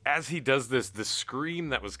 As he does this, the scream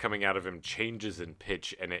that was coming out of him changes in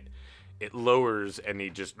pitch, and it lowers, and he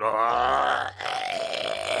just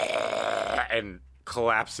and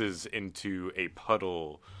collapses into a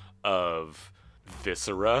puddle of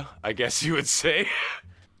viscera, I guess you would say.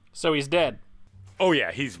 So he's dead. Oh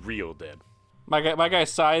yeah, he's real dead. My guy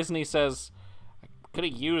sighs and he says, "I could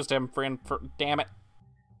have used him for damn it."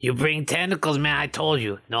 You bring tentacles, man, I told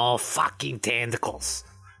you. No fucking tentacles.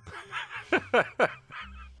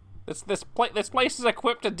 This place is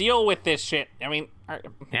equipped to deal with this shit. I mean,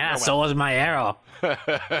 Yeah, so was my arrow.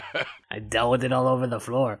 I dealt with it all over the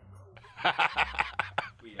floor.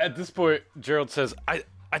 At this point, Gerald says, I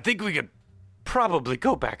think we could probably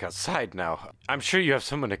go back outside now. I'm sure you have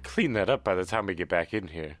someone to clean that up by the time we get back in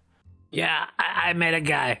here. Yeah, I met a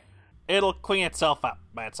guy. It'll clean itself up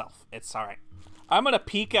by itself. It's all right. I'm gonna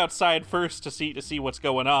peek outside first to see what's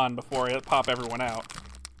going on before I pop everyone out.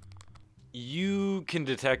 You can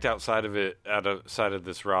detect outside of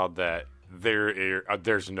this rod that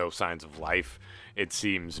there's no signs of life. It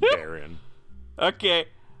seems barren. Okay,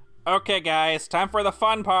 guys, time for the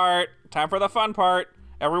fun part.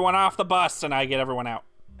 Everyone off the bus, and I get everyone out.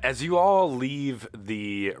 As you all leave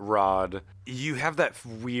the rod, you have that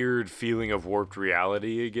weird feeling of warped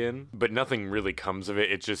reality again, but nothing really comes of it.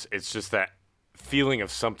 It's just that feeling of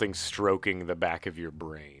something stroking the back of your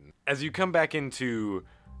brain. As you come back into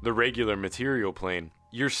the regular material plane,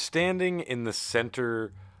 you're standing in the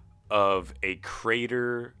center of a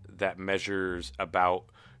crater that measures about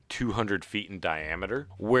 200 feet in diameter,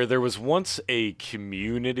 where there was once a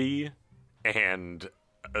community and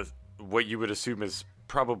what you would assume is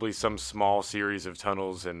probably some small series of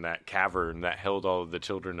tunnels in that cavern that held all of the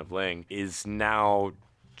children of Lang is now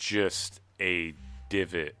just a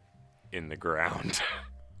divot in the ground.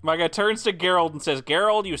 My guy turns to Gerald and says,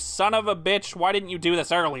 "Gerald, you son of a bitch, why didn't you do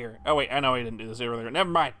this earlier?" Oh, wait, I know he didn't do this earlier. Never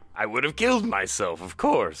mind. I would have killed myself, of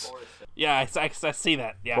course. Yeah, I see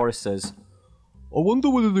that, yeah. Boris says, I wonder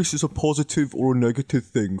whether this is a positive or a negative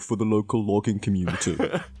thing for the local logging community.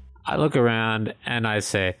 I look around and I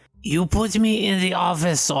say, You put me in the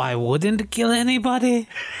office so I wouldn't kill anybody?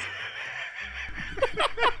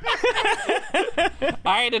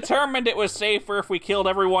 I determined it was safer if we killed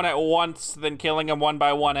everyone at once than killing them one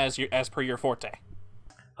by one as per your forte.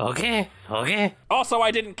 Okay. Also,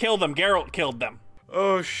 I didn't kill them. Geralt killed them.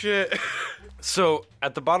 Oh, shit. So,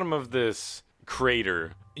 at the bottom of this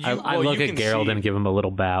crater... I look at Gerald and give him a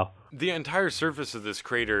little bow. The entire surface of this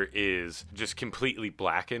crater is just completely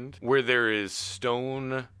blackened. Where there is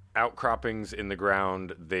stone outcroppings in the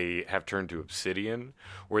ground, they have turned to obsidian.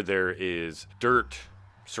 Where there is dirt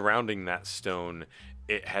surrounding that stone,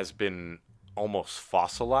 it has been almost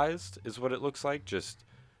fossilized, is what it looks like. Just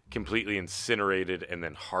completely incinerated and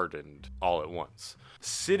then hardened all at once.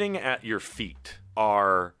 Sitting at your feet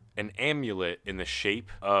are an amulet in the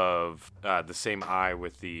shape of the same eye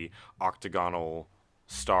with the octagonal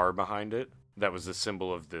star behind it. That was the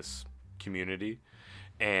symbol of this community.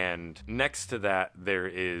 And next to that, there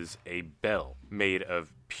is a bell made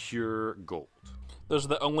of pure gold. Those are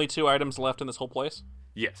the only two items left in this whole place?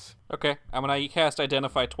 Yes. Okay, I'm gonna cast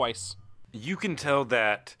Identify twice. You can tell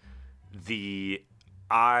that the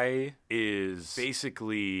eye is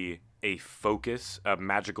basically a focus, a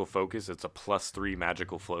magical focus. It's a +3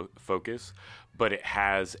 magical focus, but it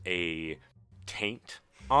has a taint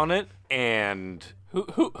on it. And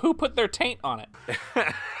who put their taint on it?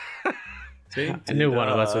 I knew one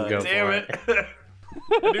of us would go damn for it.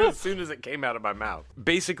 I knew as soon as it came out of my mouth.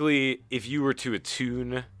 Basically, if you were to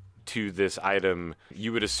attune to this item,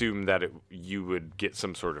 you would assume that you would get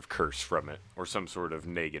some sort of curse from it or some sort of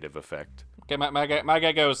negative effect. Okay, my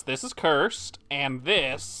guy goes, "This is cursed, and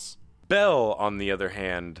this..." Bell, on the other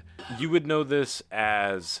hand, you would know this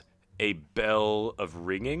as a bell of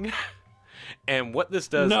ringing. And what this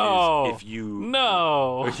does is if you...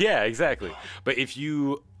 No! Yeah, exactly. But if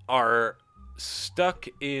you are stuck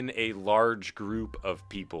in a large group of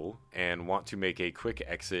people and want to make a quick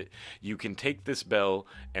exit, you can take this bell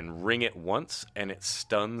and ring it once, and it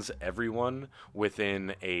stuns everyone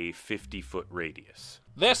within a 50-foot radius.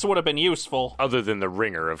 This would have been useful. Other than the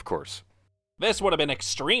ringer, of course. This would have been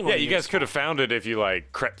extremely useful. Guys could have found it if you,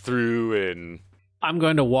 crept through and... I'm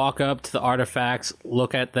going to walk up to the artifacts,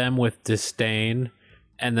 look at them with disdain,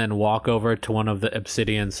 and then walk over to one of the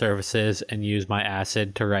obsidian surfaces and use my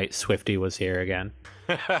acid to write Swifty was here again.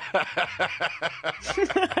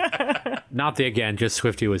 Not the again, just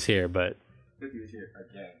Swifty was here, but... Swifty was here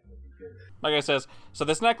again. Like I says, so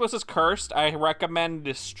this necklace is cursed. I recommend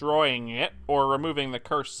destroying it or removing the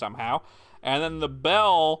curse somehow. And then the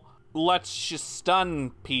bell lets you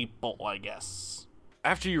stun people, I guess.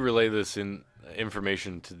 After you relay this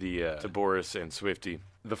information to Boris and Swifty,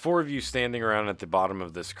 the four of you standing around at the bottom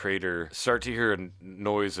of this crater start to hear a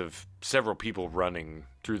noise of several people running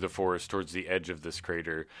through the forest towards the edge of this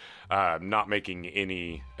crater, not making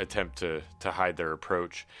any attempt to hide their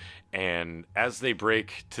approach. And as they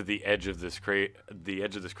break to the edge of this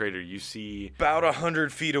crater, you see about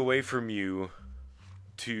 100 feet away from you,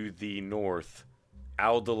 to the north,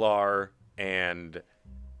 Aldalar and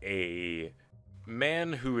a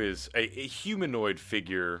man who is a humanoid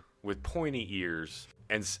figure with pointy ears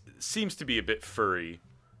and seems to be a bit furry.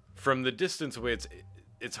 From the distance away,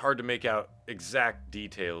 it's hard to make out exact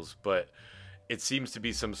details, but it seems to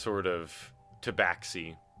be some sort of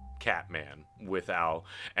tabaxi cat man with Al.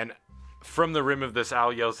 And from the rim of this,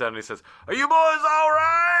 Al yells down and he says, "Are you boys all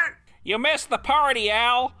right?" You missed the party,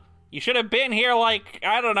 Al. You should have been here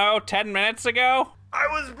 10 minutes ago. I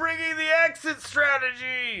was bringing the exit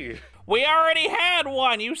strategy. We already had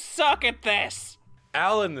one. You suck at this.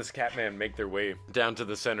 Al and this Catman make their way down to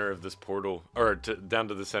the center of this portal, or down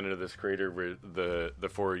to the center of this crater where the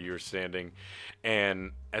four of you are standing.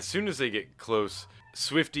 And as soon as they get close,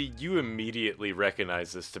 Swifty, you immediately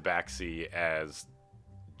recognize this tabaxi as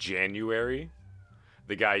January,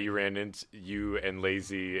 the guy you and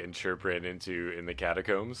Lazy and Chirp ran into in the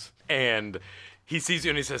catacombs. And he sees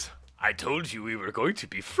you and he says, "I told you we were going to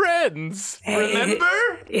be friends. Remember?"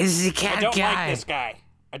 Is the cat guy.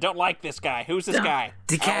 I don't like this guy. Who's this guy?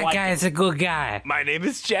 The cat guy is a good guy. My name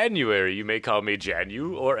is January. You may call me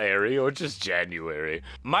Janu or Airy or just January.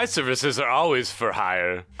 My services are always for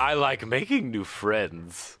hire. I like making new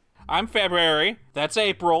friends. I'm February. That's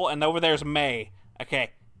April. And over there's May.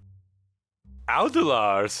 Okay.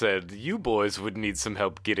 Aldalar said you boys would need some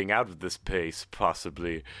help getting out of this place,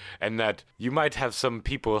 possibly, and that you might have some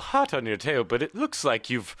people hot on your tail, but it looks like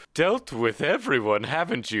you've dealt with everyone,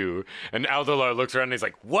 haven't you? And Aldalar looks around and he's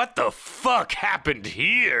like, "What the fuck happened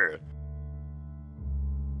here?"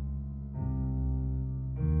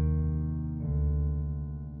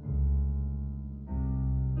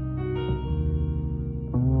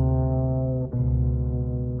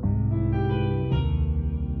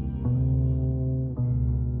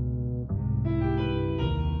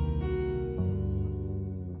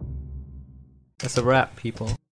 That's a wrap, people.